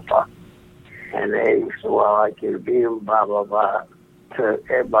Tampa. And they said, well, I could beat him, blah, blah, blah. To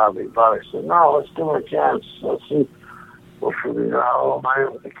Bobby said, no, let's give him a chance. Let's see. We'll figure it out. Oh, my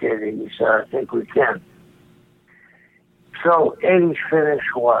with the kid. And he said, I think we can. So Eddie's finish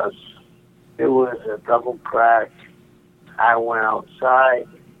was a double crash. I went outside.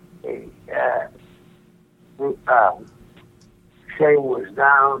 Shane was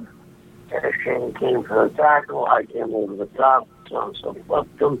down. Shane came for the tackle. I came over the top. So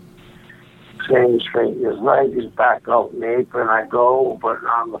flipped him. Shane straightened his leg. He's back out in the apron. I go, but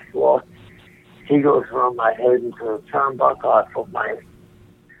on the floor. He goes from my head into the turnbuckle. I put my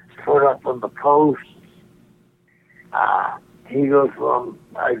foot up on the post. He goes from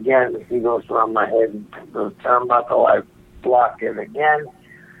my head into the turnbuckle. I block it again.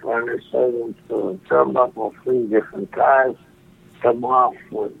 Run his head into the turnbuckle 3 different times. Come off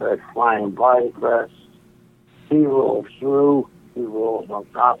with a flying body press. He rolls through. He rolls on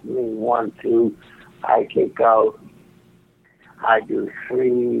top of me. 1, 2. I kick out. I do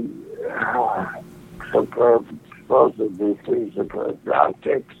 3 supposed to do 3 superb drop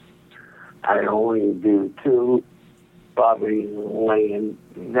kicks. I only do 2. Bobby laying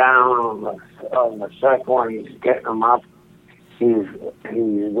down on the second one. He's getting him up. He's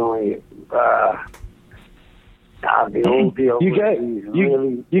doing the old deal.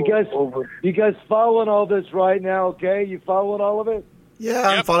 You guys following all this right now? Okay, you following all of it? Yeah,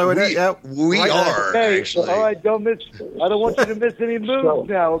 I'm following it. Yeah, we are. Okay, actually. all right. Don't miss. I don't want you to miss any moves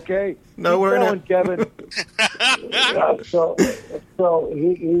now. Okay. No, we're in it, Kevin. So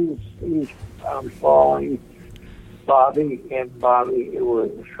he's following Bobby, and Bobby was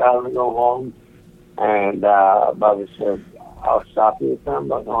trying to go home, and Bobby said, "I'll stop you at the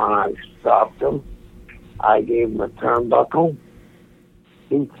turnbuckle," and I stopped him. I gave him a turnbuckle.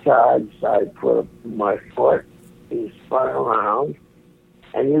 He charged. I put up my foot. He spun around.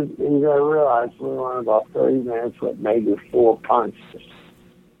 And you got to realize we were in about 30 minutes with maybe 4 punches.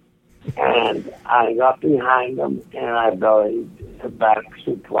 And I got behind him, and I bellied to back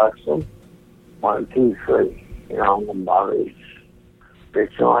suplex him. 1, 2, 3. You know, my body's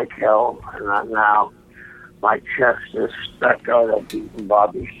bitching like hell. And now my chest is stuck out of beating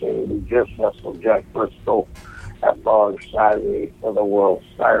Bobby Shane. He just wrestled Jack Briscoe at Ball Saturday for the world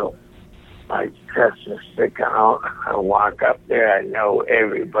title. My chest is sticking out. I walk up there. I know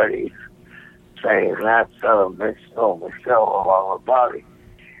everybody's saying, "That son of a bitch stole the show along with Bobby."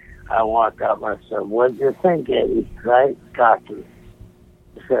 I walk up. I said, "What do you think, Eddie?" Right? Cocky.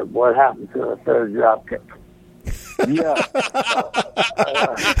 He said, "What happened to the third drop kick?" Yeah.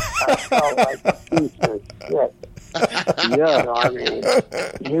 I felt like a piece of shit. Yeah. So, I mean,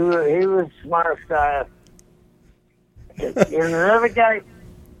 he was smart guy. And another guy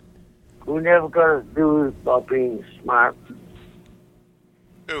who never got his dues about being smart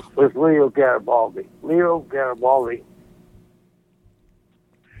was Leo Garibaldi. Leo Garibaldi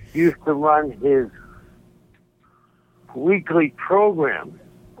used to run his weekly program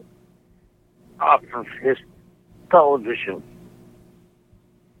off of his television.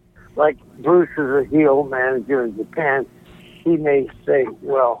 Like Bruce is a heel manager in Japan, he may say,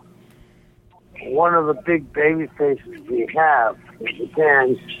 well, one of the big baby faces we have in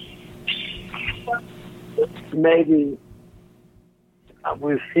Japan, maybe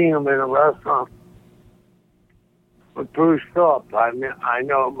we've seen him in a restaurant with Bruce Thorpe. I mean, I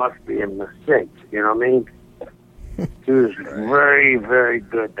know it must be a mistake, you know what I mean? He was very, very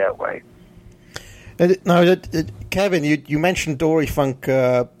good that way. Now, Kevin, you mentioned Dory Funk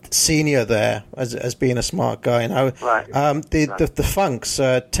Senior there as being a smart guy. Now, the Funks,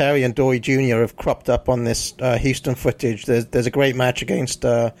 Terry and Dory Jr. have cropped up on this Houston footage. There's a great match against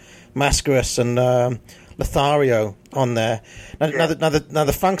Mascaras and Lothario on there. Now,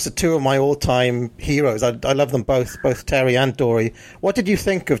 the Funks are two of my all-time heroes. I love them both Terry and Dory. What did you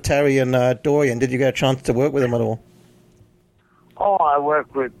think of Terry and Dory, and did you get a chance to work with them at all? Oh, I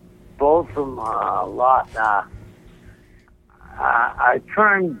worked with both of them a lot. I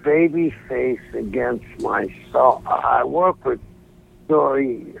turned babyface against myself. I work with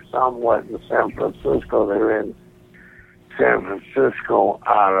Dory somewhat in San Francisco. They're in San Francisco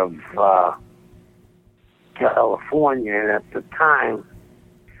out of California, and at the time,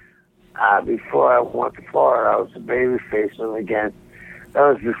 before I went to Florida, I was a babyface, and again, that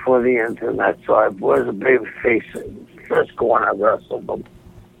was before the internet, so I was a babyface in Frisco when I wrestled them.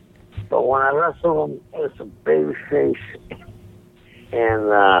 But when I wrestled them as a babyface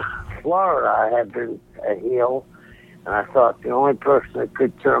in Florida, I had been a heel, and I thought the only person that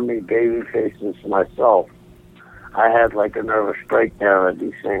could turn me babyface is myself. I had like a nervous breakdown. I'd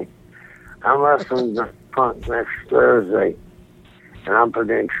be saying, "I'm wrestling the Punk next Thursday," and I'm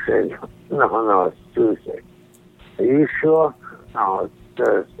predicting, no, it's Tuesday. Are you sure? No, it's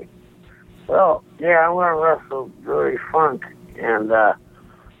Thursday. Well, yeah, I'm going to wrestle Dory Funk, and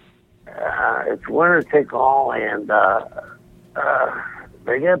it's winner take all, and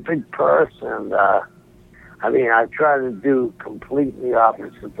they get a big purse, and I mean, I try to do completely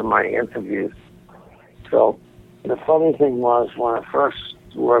opposite to my interviews. So the funny thing was, when I first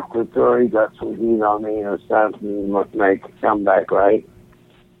worked with Dory, got some heat on me, and it was time for me to make a comeback, right?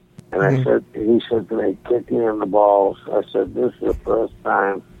 And he said to me, "Kick me in the balls." I said, "This is the first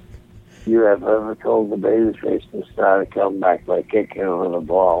time you have ever told the babyface to start a comeback by kicking him in the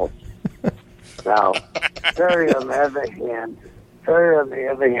balls." Now, Terry on the other hand,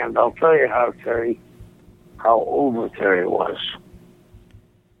 I'll tell you how over Terry was.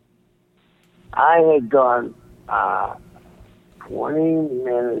 I had gone 20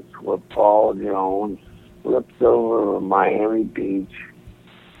 minutes with Paul Jones, flipped over to Miami Beach,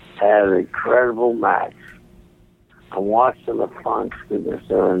 had an incredible match. I'm watching the Funks because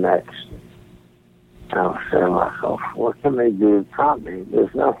they're next. And I was saying to myself, what can they do to top me?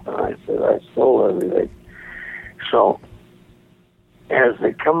 There's nothing. I said, I stole everything. So, as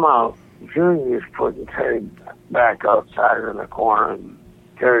they come out, Junior's putting Terry back outside in the corner. And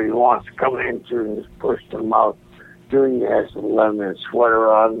Terry wants to come in, Junior's pushed him out. Junior has a lemon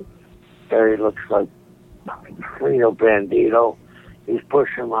sweater on. Terry looks like Frito Bandito. He's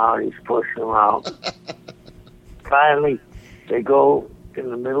pushing him out. Finally, they go in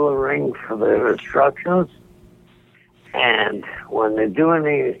the middle of the ring for their instructions. And when they're doing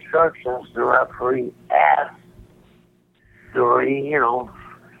the instructions, the referee asks Dory,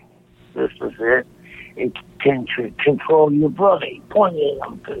 this is it. And can control your brother. He pointed at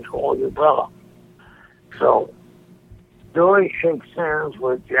him, control your brother. So, Dory shakes hands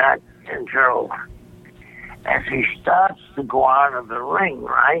with Jack and Gerald. As he starts to go out of the ring,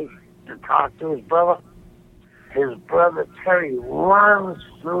 right, to talk to his brother Terry runs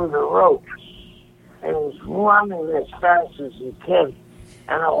through the ropes. And he's running as fast as he can.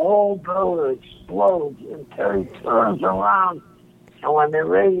 And the whole building explodes. And Terry turns around. And when they're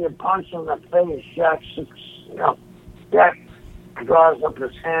ready to punch him in the face, Jack draws up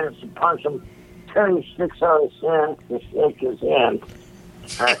his hands to punch him. Terry sticks out his hand to shake his hand.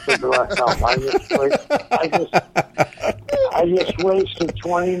 I said to myself, I just wasted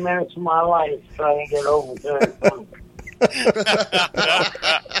 20 minutes of my life trying to get over Terry Funk.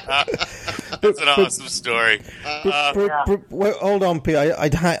 That's an awesome story. Hold on, P.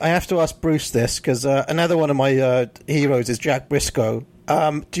 I have to ask Bruce this, because another one of my heroes is Jack Briscoe.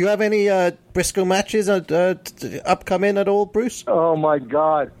 Do you have any Briscoe matches upcoming at all, Bruce? Oh, my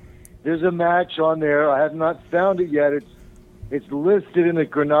God. There's a match on there. I have not found it yet. It's listed in the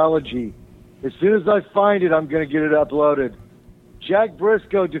chronology. As soon as I find it, I'm going to get it uploaded. Jack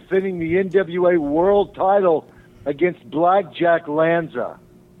Briscoe defending the NWA World Title against Blackjack Lanza.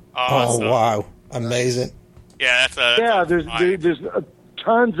 Awesome. Oh, wow. Amazing. Yeah, that's there's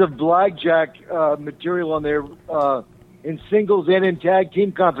tons of Blackjack material on there in singles and in tag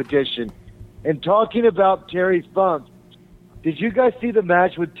team competition. And talking about Terry Funk, did you guys see the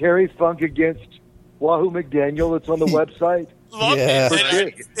match with Terry Funk against Wahoo McDaniel that's on the website? Loved it.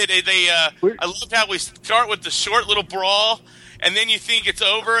 I loved how we start with the short little brawl, and then you think it's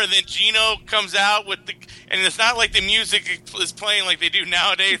over, and then Gino comes out with and it's not like the music is playing like they do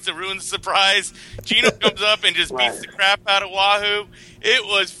nowadays to ruin the surprise. Gino comes up and just beats the crap out of Wahoo. It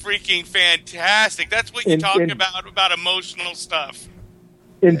was freaking fantastic. That's what you're talking about emotional stuff.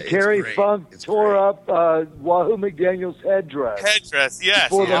 And Terry Funk tore up Wahoo McDaniel's headdress. Yes.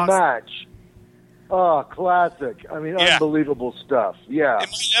 Before the match. Oh, classic! I mean, unbelievable stuff. Yeah, it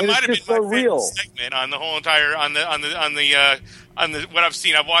might have been my favorite segment on the whole entire on the what I've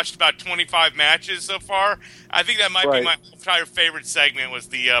seen. I've watched about 25 matches so far. I think that might be my entire favorite segment was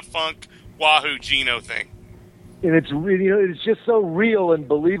the Funk Wahoo Gino thing. And it's really, it's just so real and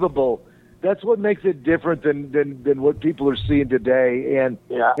believable. That's what makes it different than what people are seeing today. And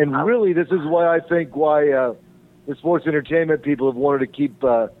really, this is why I think the sports entertainment people have wanted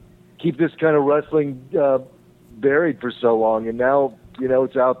to keep this kind of wrestling buried for so long, and now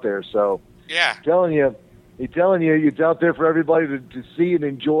it's out there. So yeah, I'm telling you, it's out there for everybody to see and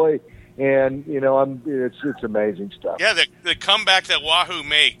enjoy. And it's amazing stuff. Yeah, the comeback that Wahoo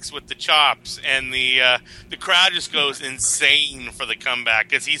makes with the chops, and the crowd just goes insane for the comeback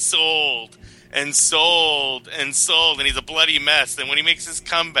because he's sold, and he's a bloody mess. And when he makes his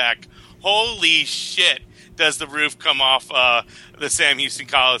comeback, holy shit! Does the roof come off the Sam Houston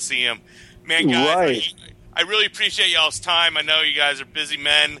Coliseum? Man, guys, I really appreciate y'all's time. I know you guys are busy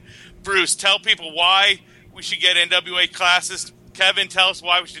men. Bruce, tell people why we should get NWA classes. Kevin, tell us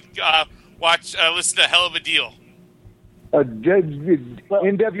why we should listen to Hell of a Deal.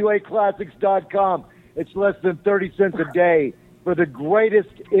 NWAClassics.com. It's less than 30 cents a day for the greatest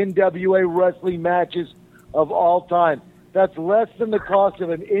NWA wrestling matches of all time. That's less than the cost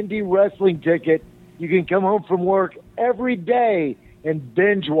of an indie wrestling ticket. You can come home from work every day and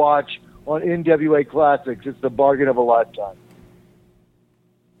binge watch on NWA Classics. It's the bargain of a lifetime.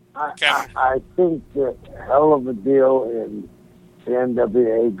 I think that Hell of a Deal and the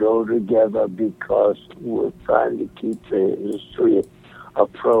NWA go together because we're trying to keep the history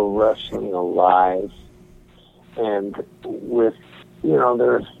of pro wrestling alive. And with,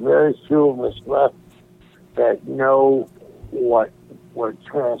 there's very few of us left that know what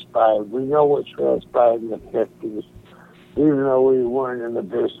transpired. We know what transpired in the 50s, even though we weren't in the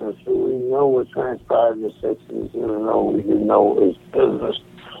business. We know what transpired in the 60s, even though we didn't know it was business.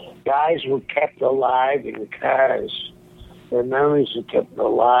 Guys were kept alive in cars. Their memories are kept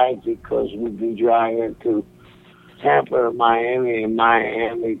alive because we'd be driving to Tampa to Miami and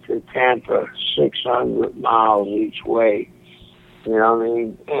Miami to Tampa, 600 miles each way. You know what I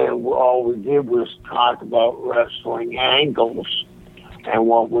mean? And all we did was talk about wrestling angles and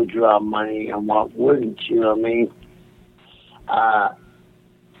what would draw money and what wouldn't, you know what I mean?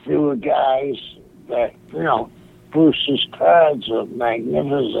 There were guys that, you know, Bruce's cards are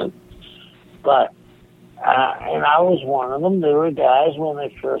magnificent, but, and I was one of them. There were guys when they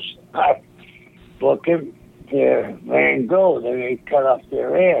first started booking their Van Gogh, they cut off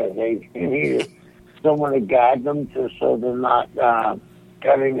their hair. They needed someone to guide them so they're not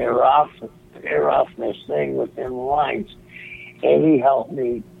cutting their hair off and they're staying within the lines. And he helped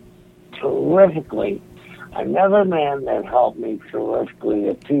me terrifically. Another man that helped me terrifically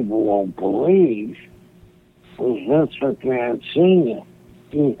that people won't believe was Vince McMahon Sr.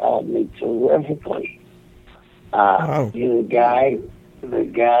 He helped me terrifically. The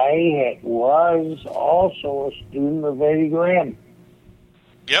guy was also a student of Eddie Graham.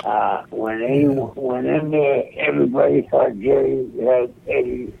 Yep. When Eddie went in there, everybody thought Jerry had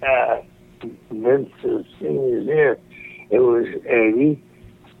Eddie, Vince's Sr.'s ear. It was Eddie,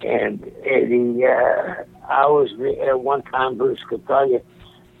 and Eddie, I was at one time, Bruce could tell you,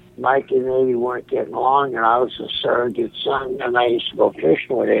 Mike and Eddie weren't getting along, and I was a surrogate son, and I used to go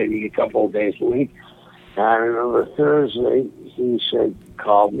fishing with Eddie a couple of days a week. And I remember Thursday, he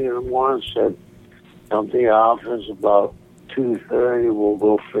called me in the morning, said, come to the office about 2:30, we'll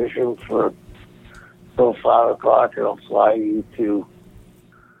go fishing till 5 o'clock, and I'll fly you to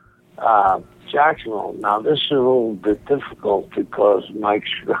Jacksonville. Now, this is a little bit difficult because Mike's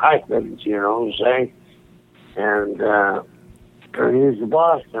driving, you know what I'm saying? And he's the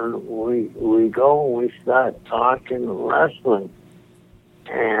boss, and we go and we start talking wrestling.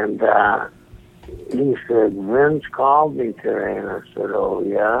 And he said, Vince called me today, and I said, oh,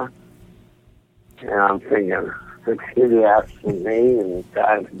 yeah? And I'm thinking, the kid asking me, and it's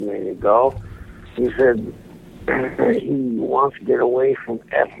time for me to go. He said, he wants to get away from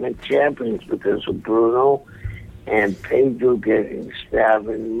ethnic champions because of Bruno and Pedro getting stabbed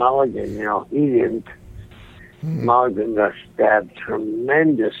in Mulligan. You know, he didn't. Mulligan got stabbed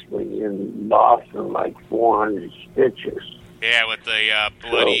tremendously in Boston, like 400 stitches. Yeah, with the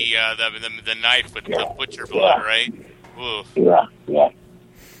bloody, the knife with the butcher blood, right? Ooh. Yeah.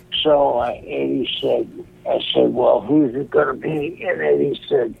 So Eddie said, I said, well, who's it going to be? And Eddie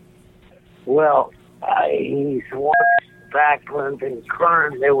said, well, he's once Backlund and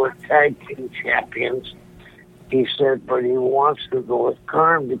Kern, they were tag team champions. He said, but he wants to go with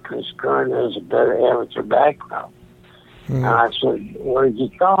Kern because Kern has a better amateur background. And I said, what did you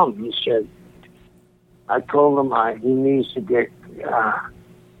tell him? He said, I told him he needs to get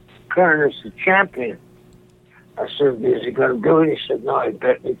Kern as the champion. I said, is he going to do it? He said, no, he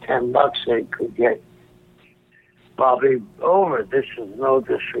bet me $10 they could get Bobby over. This is no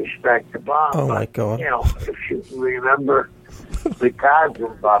disrespect to Bob. Oh, my God. You know, if you remember the cards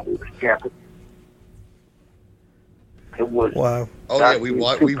when Bobby was champion, it was. Wow. Oh, yeah, we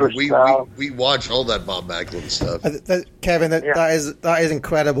watch all that Bob Backlund stuff. Kevin, that is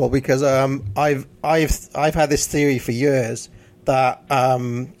incredible because I've had this theory for years that I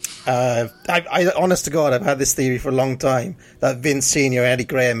honest to God, I've had this theory for a long time that Vince Sr. and Eddie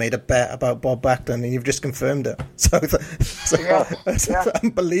Graham made a bet about Bob Backlund, and you've just confirmed it. So that's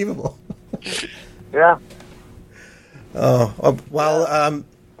unbelievable. Yeah. Oh well.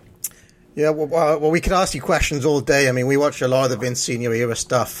 Yeah, well, we could ask you questions all day. I mean, we watch a lot of the Vince Senior era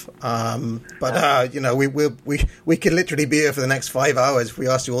stuff, but you know, we can literally be here for the next 5 hours if we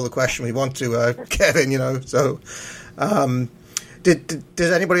ask you all the questions we want to, Kevin. You know, so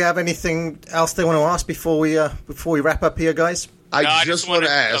does anybody have anything else they want to ask before we wrap up here, guys? I just want to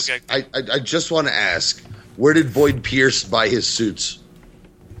ask. Okay. I just want to ask, where did Boyd Pierce buy his suits?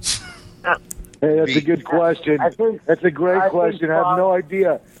 Hey, that's a good question. That's a great question. I have no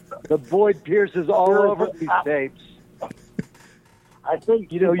idea. The Boyd Pierce is all over these tapes. I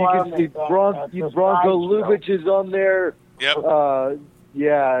think you can see Bronco Lubitsch is on there. Yep.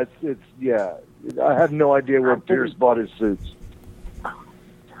 Yeah, I have no idea where Pierce bought his suits.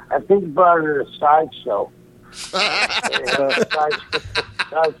 I think he bought it at a sideshow.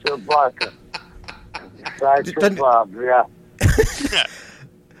 Sideshow Barker. Sideshow Bob. Yeah.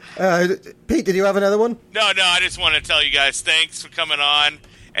 Pete, did you have another one? No, I just want to tell you guys thanks for coming on.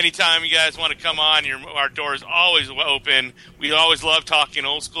 Anytime you guys want to come on, our door is always open. We always love talking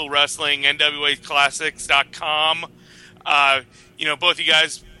old school wrestling, NWAClassics.com. You know, both you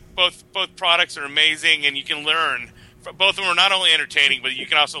guys, both products are amazing, and you can learn. Both of them are not only entertaining, but you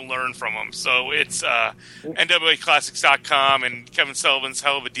can also learn from them. So it's NWAClassics.com and Kevin Sullivan's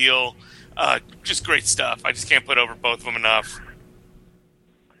Hell of a Deal. Just great stuff. I just can't put over both of them enough.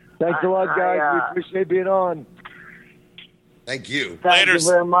 Thanks a lot, guys. We appreciate being on. Thank you. Thank you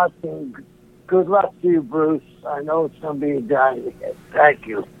very much, and good luck to you, Bruce. I know it's going to be a giant hit. Thank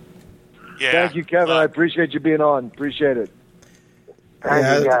you. Yeah. Thank you, Kevin. I appreciate you being on. Appreciate it.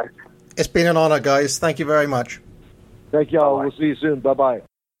 Thank you, guys. It's been an honor, guys. Thank you very much. Thank y'all. We'll see you soon. Bye-bye.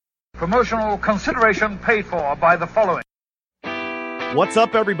 Promotional consideration paid for by the following. What's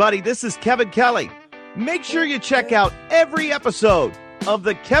up, everybody? This is Kevin Kelly. Make sure you check out every episode of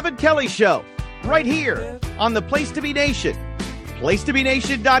The Kevin Kelly Show right here on the Place to Be Nation.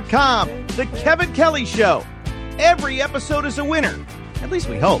 PlaceToBeNation.com. The Kevin Kelly Show. Every episode is a winner. At least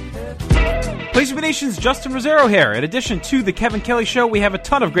we hope. Place to Be Nation's Justin Rosero here. In addition to The Kevin Kelly Show, we have a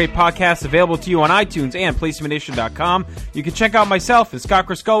ton of great podcasts available to you on iTunes and PlaceToBeNation.com. You can check out myself and Scott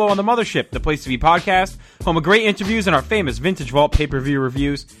Criscolo on The Mothership, the Place to Be podcast, home of great interviews and our famous Vintage Vault pay-per-view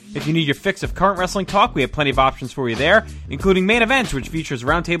reviews. If you need your fix of current wrestling talk, we have plenty of options for you there, including Main Events, which features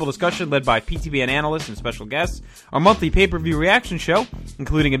roundtable discussion led by PTBN analysts and special guests, our monthly pay-per-view reaction show,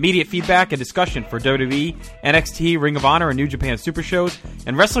 including immediate feedback and discussion for WWE, NXT, Ring of Honor, and New Japan Super Shows,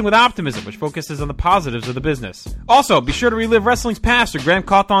 and Wrestling with Optimism, which focuses on the positives of the business. Also, be sure to relive wrestling's past through Graham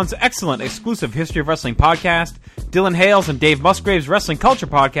Cawthon's excellent exclusive History of Wrestling podcast, Dylan Hales and Dave Musgrave's Wrestling Culture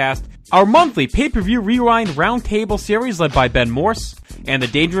podcast, our monthly pay-per-view rewind roundtable series led by Ben Morse, and the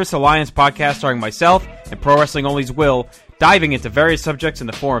Dangerous Alliance podcast starring myself and Pro Wrestling Only's Will, diving into various subjects in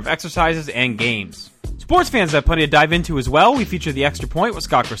the form of exercises and games. Sports fans have plenty to dive into as well. We feature The Extra Point with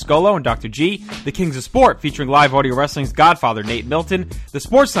Scott Criscolo and Dr. G, The Kings of Sport featuring live audio wrestling's godfather Nate Milton, The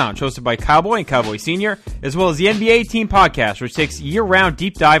Sports Lounge hosted by Cowboy and Cowboy Sr., as well as the NBA Team Podcast, which takes a year-round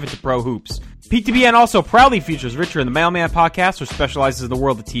deep dive into pro hoops. PTBN also proudly features Richard and the Mailman podcast, which specializes in the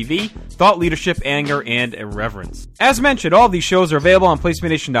world of TV, thought leadership, anger, and irreverence. As mentioned, all of these shows are available on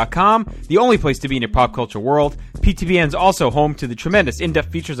PlaceToBeNation.com, the only place to be in your pop culture world. PTBN is also home to the tremendous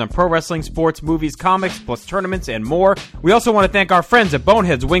in-depth features on pro wrestling, sports, movies, comics, plus tournaments, and more. We also want to thank our friends at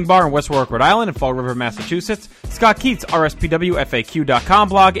Bonehead's Wing Bar in West Warwick, Rhode Island, and Fall River, Massachusetts, Scott Keats, RSPWFAQ.com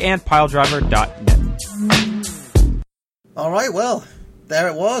blog, and PileDriver.net. All right, well, there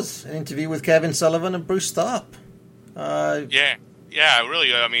it was, an interview with Kevin Sullivan and Bruce Tharp. Yeah,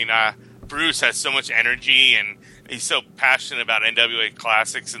 really. I mean, Bruce has so much energy, and he's so passionate about NWA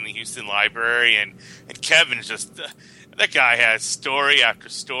Classics in the Houston Library, and Kevin's just that guy has story after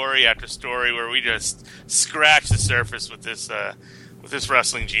story after story where we just scratch the surface with this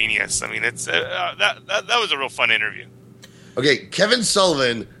wrestling genius. I mean, it's that was a real fun interview. Okay, Kevin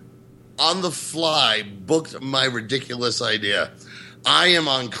Sullivan on the fly booked my ridiculous idea. I am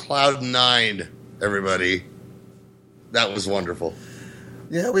on cloud 9, everybody. That was wonderful.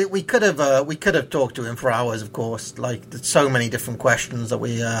 Yeah, we could have talked to him for hours, of course. Like, there's so many different questions that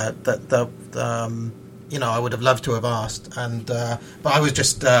we I would have loved to have asked, and but I was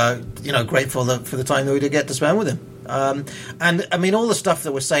just grateful for the time that we did get to spend with him. And I mean, all the stuff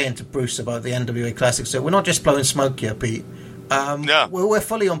that we're saying to Bruce about the NWA Classics, so we're not just blowing smoke here, Pete. No, we're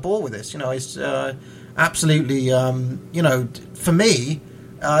fully on board with this. You know, it's absolutely. For me,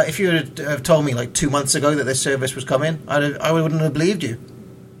 if you would have told me like 2 months ago that this service was coming, I wouldn't have believed you.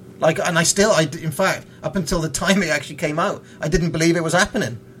 Like, and in fact, up until the time it actually came out, I didn't believe it was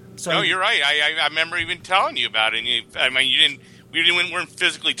happening. So, no, you're right. I remember even telling you about it. And we weren't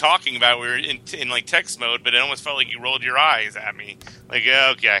physically talking about it. We were in like text mode, but it almost felt like you rolled your eyes at me. Like,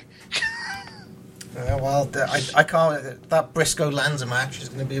 yeah, okay. I can't. That Briscoe Lanza match is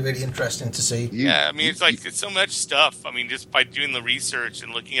going to be really interesting to see. Yeah, I mean, it's so much stuff. I mean, just by doing the research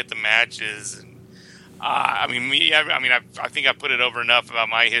and looking at the matches, and I think I put it over enough about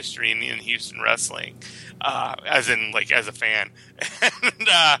my history in Houston wrestling, as a fan. And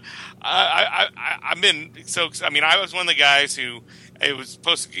I've been so. I mean, I was one of the guys who it was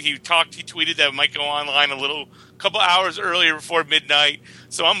supposed to, he tweeted that it might go online a couple hours earlier before midnight.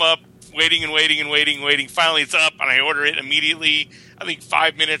 So I'm up. Waiting. Finally, it's up, and I order it immediately. I think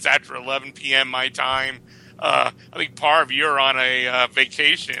 5 minutes after 11 p.m. my time. I think Parv, you're on a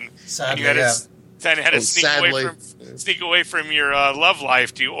vacation. Sadly, and you had to sneak away from your love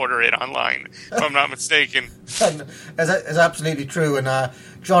life to order it online, if I'm not mistaken. It's absolutely true. And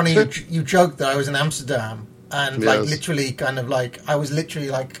Johnny, you joked that I was in Amsterdam, and literally, I was literally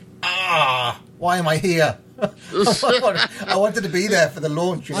like, why am I here? I wanted to be there for the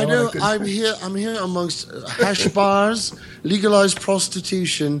launch. I know. I'm here amongst hash bars, legalized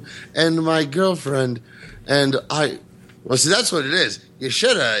prostitution, and my girlfriend. And see, that's what it is. You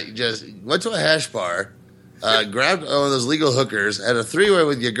should have just went to a hash bar, grabbed one of those legal hookers, had a 3-way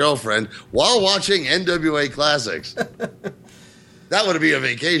with your girlfriend while watching NWA Classics. That would be a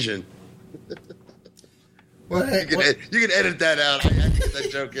vacation. You can edit that out.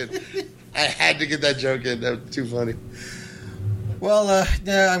 I had to get that joke in. That was too funny. Well,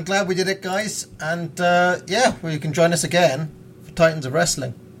 yeah, I'm glad we did it, guys. And, yeah, well, you can join us again for Titans of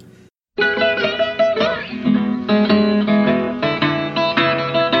Wrestling.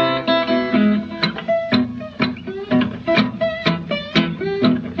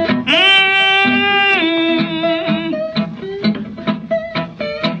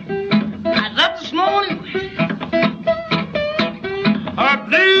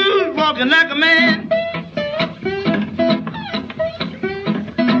 Like a man,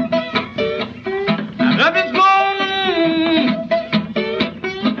 I love his morning.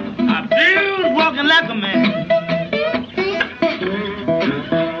 I feel walking like a man.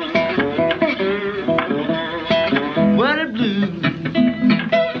 What a blues,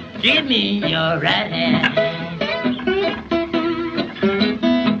 give me your right hand.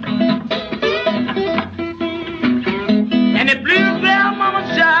 And the blues bell mama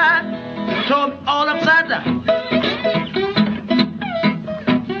shine. Told me all upside down.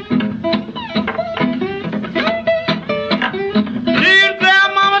 Little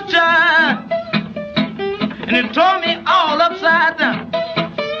grandmama child, and it tore me all upside down.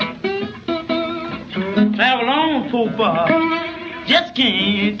 Travel on so far, just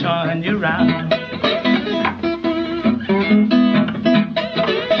can't turn you around.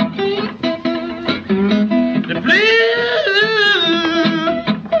 The blues,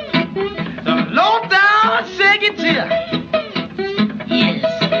 the low down, shake it till. Yes.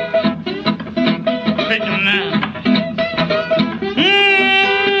 Take them now.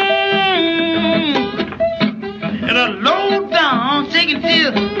 And a low down, shake it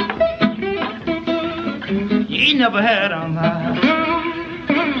till. You ain't never had on my.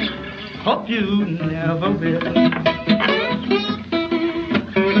 Hope you never will.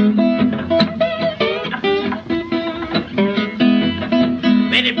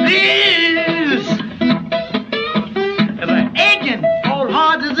 Baby, please, it's an aching old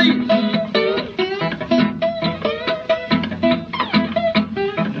heart disease.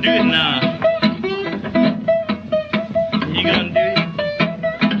 Do it now. You gonna do it?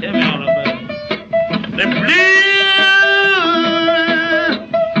 Tell me all about it. The blues,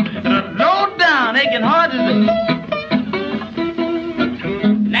 the low down aching heart disease.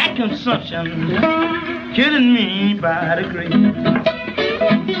 That consumption killing me by the grave.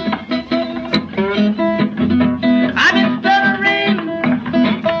 I've been stuttering,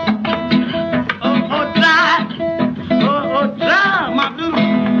 dry, my blues.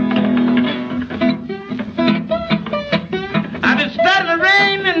 I've been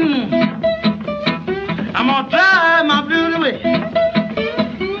stuttering, I'm gonna drive my blues away.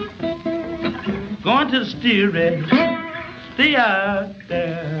 Going to the steerage, stay out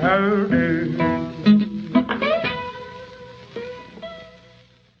there.